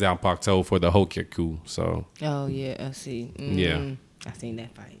abandoned his Zanpakuto for the Hokyaku. So. Oh yeah, I see. Yeah. I seen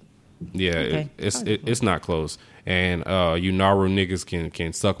that fight. Yeah, okay. It's not close. And you Naru niggas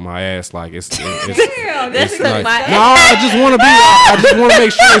can suck my ass like it's Damn, that's like, my ass. no, I just want to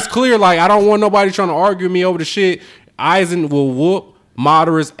make sure it's clear. Like, I don't want nobody trying to argue with me over the shit. Aizen will whoop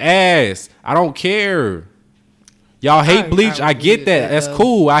Madara's ass. I don't care. Y'all hate Bleach. I get that. That's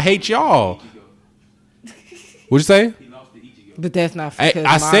cool. I hate y'all. What'd you say? But that's not.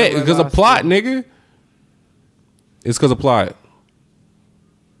 I said because of plot, nigga. It's because of plot.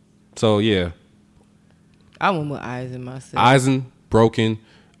 So yeah. I went with Aizen myself. Aizen broken.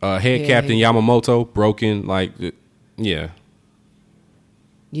 Head Captain Yamamoto broken. Like, yeah.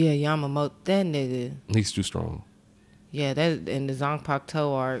 Yeah, Yamamoto, that nigga. He's too strong. Yeah, that in the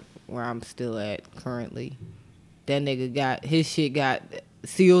Zanpakuto arc where I'm still at currently. That nigga got his shit got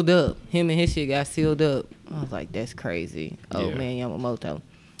sealed up. Him and his shit got sealed up. I was like, that's crazy. Oh man, Yamamoto.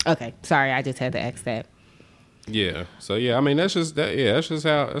 Okay, sorry, I just had to ask that. Yeah. So yeah, I mean that's just that. Yeah, that's just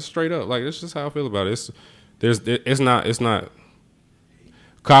how. That's straight up. Like that's just how I feel about it. It's not.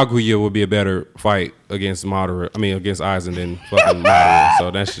 Kaguya would be a better fight against Madara. I mean against Aizen than fucking Madara.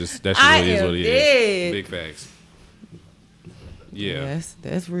 So that's just what it is. Big facts. Yeah.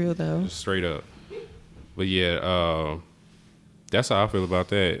 That's real though. Just straight up. But yeah, that's how I feel about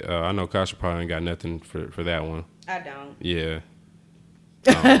that. I know Kasha probably ain't got nothing for that one. I don't. Yeah.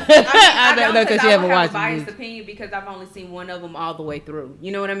 I don't know because you haven't watched a biased opinion because I've only seen one of them all the way through.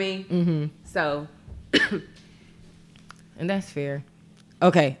 You know what I mean? Mm-hmm. So. And that's fair.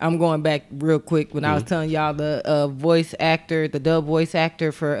 Okay, I'm going back real quick when I was telling y'all the voice actor, the dub voice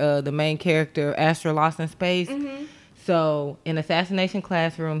actor for the main character, Astra Lost in Space. Mm-hmm. So in Assassination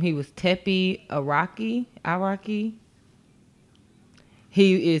Classroom, he was Teppei Araki.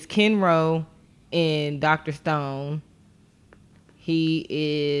 He is Kenro in Dr. Stone. He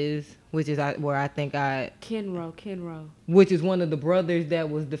is, which is where I think Kenro. Which is one of the brothers that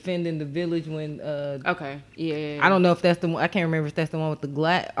was defending the village when. Okay. Yeah. I don't know if that's the one. I can't remember if that's the one with the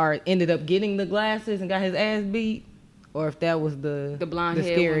glass, or ended up getting the glasses and got his ass beat, or if that was the blonde, the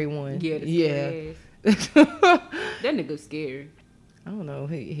scary one. Yeah. The that nigga scary. I don't know.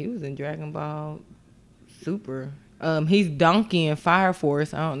 He was in Dragon Ball Super. He's Donkey in Fire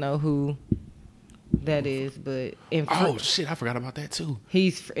Force. I don't know who that is, but shit, I forgot about that too.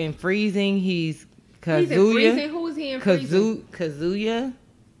 He's in Freezing. He's Kazuya. He's in Freezing. Who is he in Freezing? Kazuya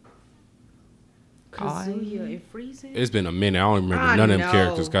in Freezing. It's been a minute. I don't remember none of them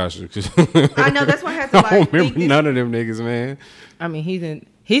characters. Gosh, I know that's why I had to I don't remember none of them niggas, man. I mean, he's in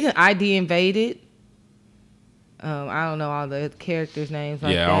ID Invaded. I don't know all the characters' names.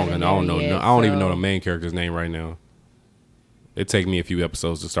 Like I don't know. I don't even know the main character's name right now. It take me a few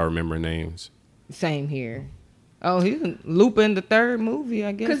episodes to start remembering names. Same here. Oh, he's in Lupin, the third movie,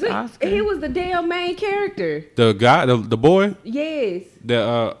 I guess. Because he was the damn main character. The guy, the boy. Yes.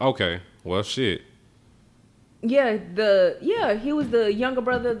 Okay. Well, shit. Yeah, he was the younger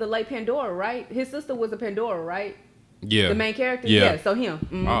brother of the late Pandora, right? His sister was a Pandora, right? Yeah. The main character? Yeah. So him.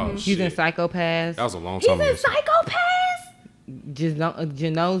 Mm-hmm. Oh, he's in Psycho-Pass. That was a long time ago. He's in Psycho-Pass?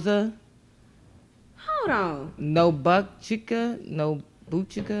 Genoza. Hold on. No Buchika.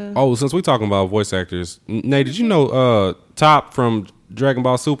 Oh, since we talking about voice actors, Nate, did you know Top from Dragon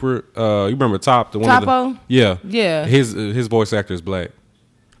Ball Super? You remember Top? The one Toppo? Yeah. His voice actor is black.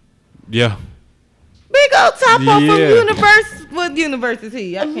 Yeah. Big old Toppo from Universe. What universe is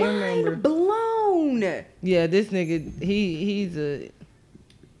he? I can't remember. Blown. Yeah, this nigga, he's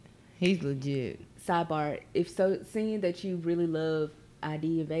legit. Sidebar: seeing that you really love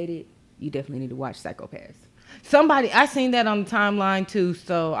ID Invaded, you definitely need to watch Psycho-Pass. I seen that on the timeline too,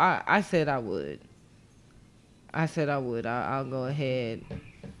 so I said I would. I'll go ahead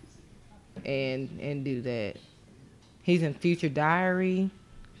and do that. He's in Future Diary,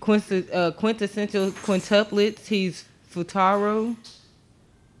 Quintessential Quintuplets. He's Futaro.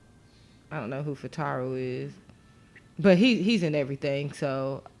 I don't know who Futaro is, but he's in everything.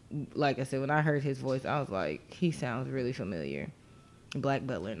 So, like I said, when I heard his voice, I was like, he sounds really familiar. Black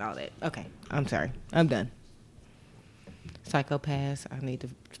Butler and all that. Okay, I'm sorry. I'm done. Psycho-Pass. I need to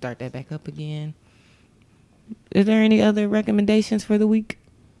start that back up again. Is there any other recommendations for the week?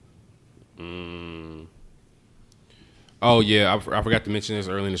 Oh yeah, I forgot to mention this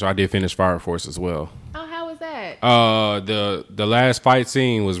earlier in the show. I did finish Fire Force as well. Oh, how was that? The last fight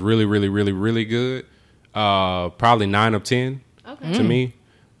scene was really, really, really, really good. Probably 9 of 10 to me.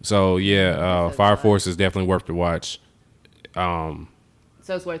 So yeah, Fire Force is definitely worth the watch. So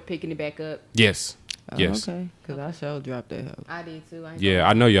it's worth picking it back up. Yes. Yes. Okay. Because I sure dropped that hoe. I did too.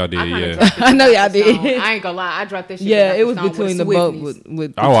 I know y'all did. I know y'all did. I ain't gonna lie. I dropped that shit. Yeah, it was between the boat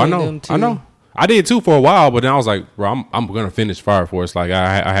with I know. them two. I know. I did too for a while, but then I was like, bro, I'm gonna finish Fire Force. Like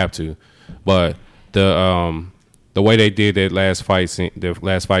I have to. But the way they did that last fight scene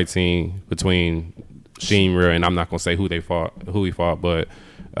between Shinra and I'm not gonna say who he fought, but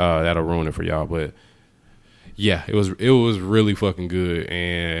that'll ruin it for y'all. But yeah, it was really fucking good,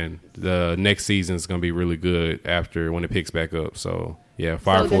 and the next season is gonna be really good after when it picks back up. So yeah,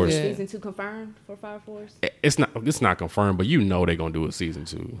 Fire Force. Is season 2 confirmed for Fire Force? It's not confirmed, but you know they're gonna do a season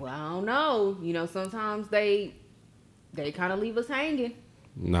 2. Well, I don't know. You know, sometimes they kind of leave us hanging.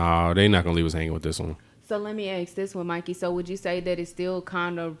 Nah, they're not gonna leave us hanging with this one. So let me ask this one, Mikey. So would you say that it still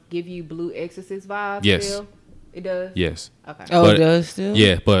kind of give you Blue Exorcist vibes? Yes. Still? It does? Yes. Okay. Oh, it does still?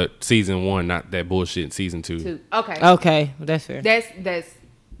 Yeah, but season 1, not that bullshit season 2. Okay. Okay, that's fair.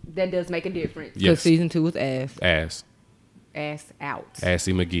 That does make a difference. Because season 2 was ass. Ass out.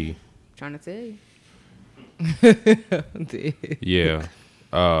 Assy McGee. Trying to tell you. Yeah.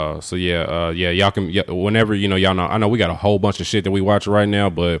 So y'all can whenever y'all know. I know we got a whole bunch of shit that we watch right now,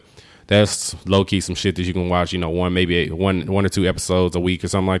 but that's low key some shit that you can watch. One or two episodes a week or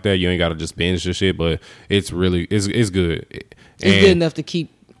something like that. You ain't got to just binge the shit, but it's really it's good. It's good enough to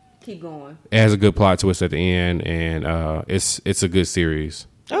keep going. It has a good plot twist at the end, and it's a good series.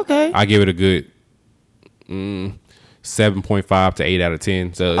 Okay, I give it a good 7.5 to 8 out of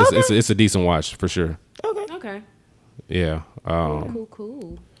 10. So it's a decent watch for sure. Okay. Yeah.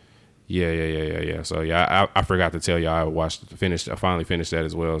 Cool. Yeah. So yeah, I forgot to tell y'all I finally finished that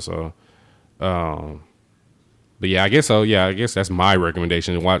as well. So, but yeah, I guess so. Yeah, I guess that's my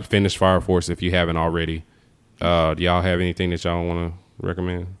recommendation. Finish Fire Force if you haven't already. Do y'all have anything that y'all want to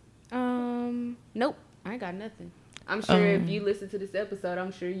recommend? Nope, I ain't got nothing. I'm sure if you listen to this episode,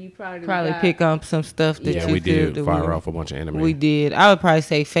 I'm sure you probably pick up some stuff that you we did fire off a bunch of anime. We did. I would probably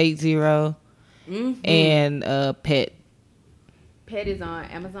say Fate Zero and Pet. Pet is on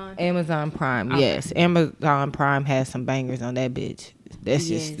Amazon. Amazon Prime, Okay. yes. Amazon Prime has some bangers on that bitch. That's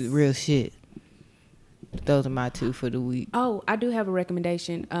just Yes. real shit. Those are my 2 for the week. Oh, I do have a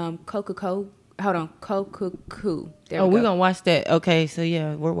recommendation. Coca-Cola. Hold on, Coca-Cola. Oh, we're gonna watch that. Okay, so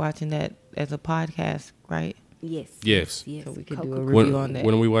yeah, we're watching that as a podcast, right? Yes. Yes. So we could do a Coca-Cola. review on that.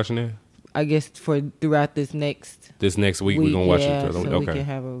 When are we watching that? I guess for throughout this next This next week we're gonna watch yeah, it. so Okay. we can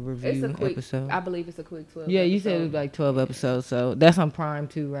have a It's review a quick episode. I believe it's a quick 12. Yeah, you said it was like 12 episodes, so that's on Prime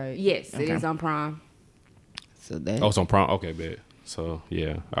too, right? Yes, it Okay. is on Prime. So that Oh, it's on Prime. Okay, bet. So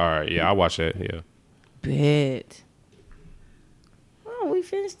yeah, all right. Yeah, I'll watch that. Yeah. bet. Oh, we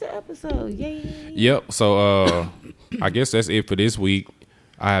finished the episode. Yay. Yep. So I guess that's it for this week.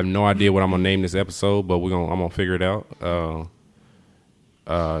 I have no idea what I'm gonna name this episode, but I'm gonna figure it out.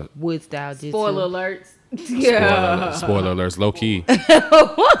 Wood style jitsu. Spoiler alerts. Yeah. Spoiler alerts, low key.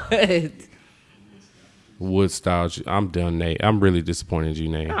 What? Wood style. I'm done, Nate. I'm really disappointed in you,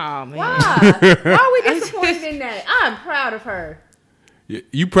 Nate. Oh man. Why? Why are we disappointed in that? I'm proud of her.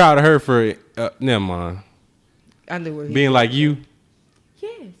 You proud of her for never mind. I knew where he Being was. like you.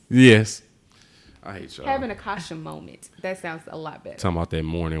 Yes. Yes. I hate y'all. Having a caution moment. That sounds a lot better. Talking about that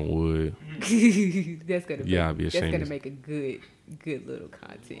morning wood. That's gonna Yeah, I'd be that's ashamed. gonna make a good little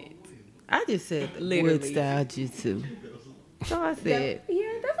content. I just said Literally. wood style jitsu. So I said.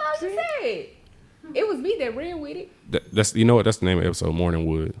 Yeah, that's all you said. It was me that ran with it. That's you know what? That's the name of the episode. Morning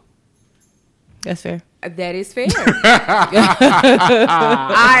wood. That's fair. That is fair.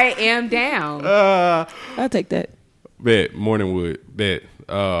 I am down. I'll take that. Bet morning wood. Bet.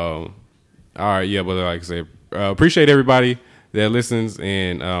 All right. Yeah, but like I said, appreciate everybody that listens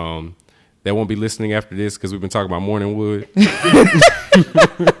and that won't be listening after this because we've been talking about morning wood.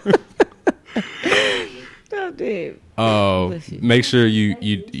 Oh, damn. Make sure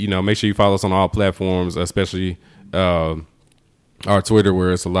you know make sure you follow us on all platforms, especially our Twitter,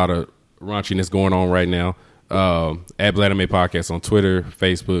 where it's a lot of raunchiness going on right now. At Blaname Podcast on Twitter,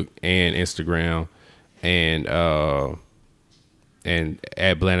 Facebook, and Instagram, and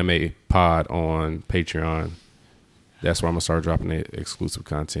at Blaname Pod on Patreon. That's where I'm gonna start dropping the exclusive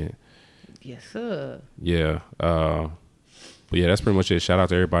content. Yes, sir. Yeah. But yeah, that's pretty much it. Shout out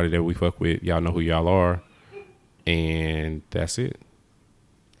to everybody that we fuck with. Y'all know who y'all are. And that's it.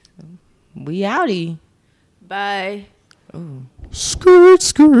 We outie. Bye. Skirt,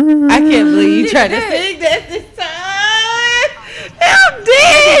 skirt. I can't believe you tried to sing that this time. I'm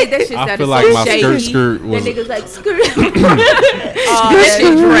dead. That shit I sounded feel so like my shaky. skirt was. That nigga's like skirt. Oh, that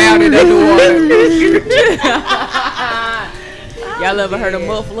shit drowned underwater. Y'all ever heard a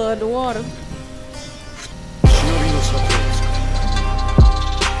muffler underwater?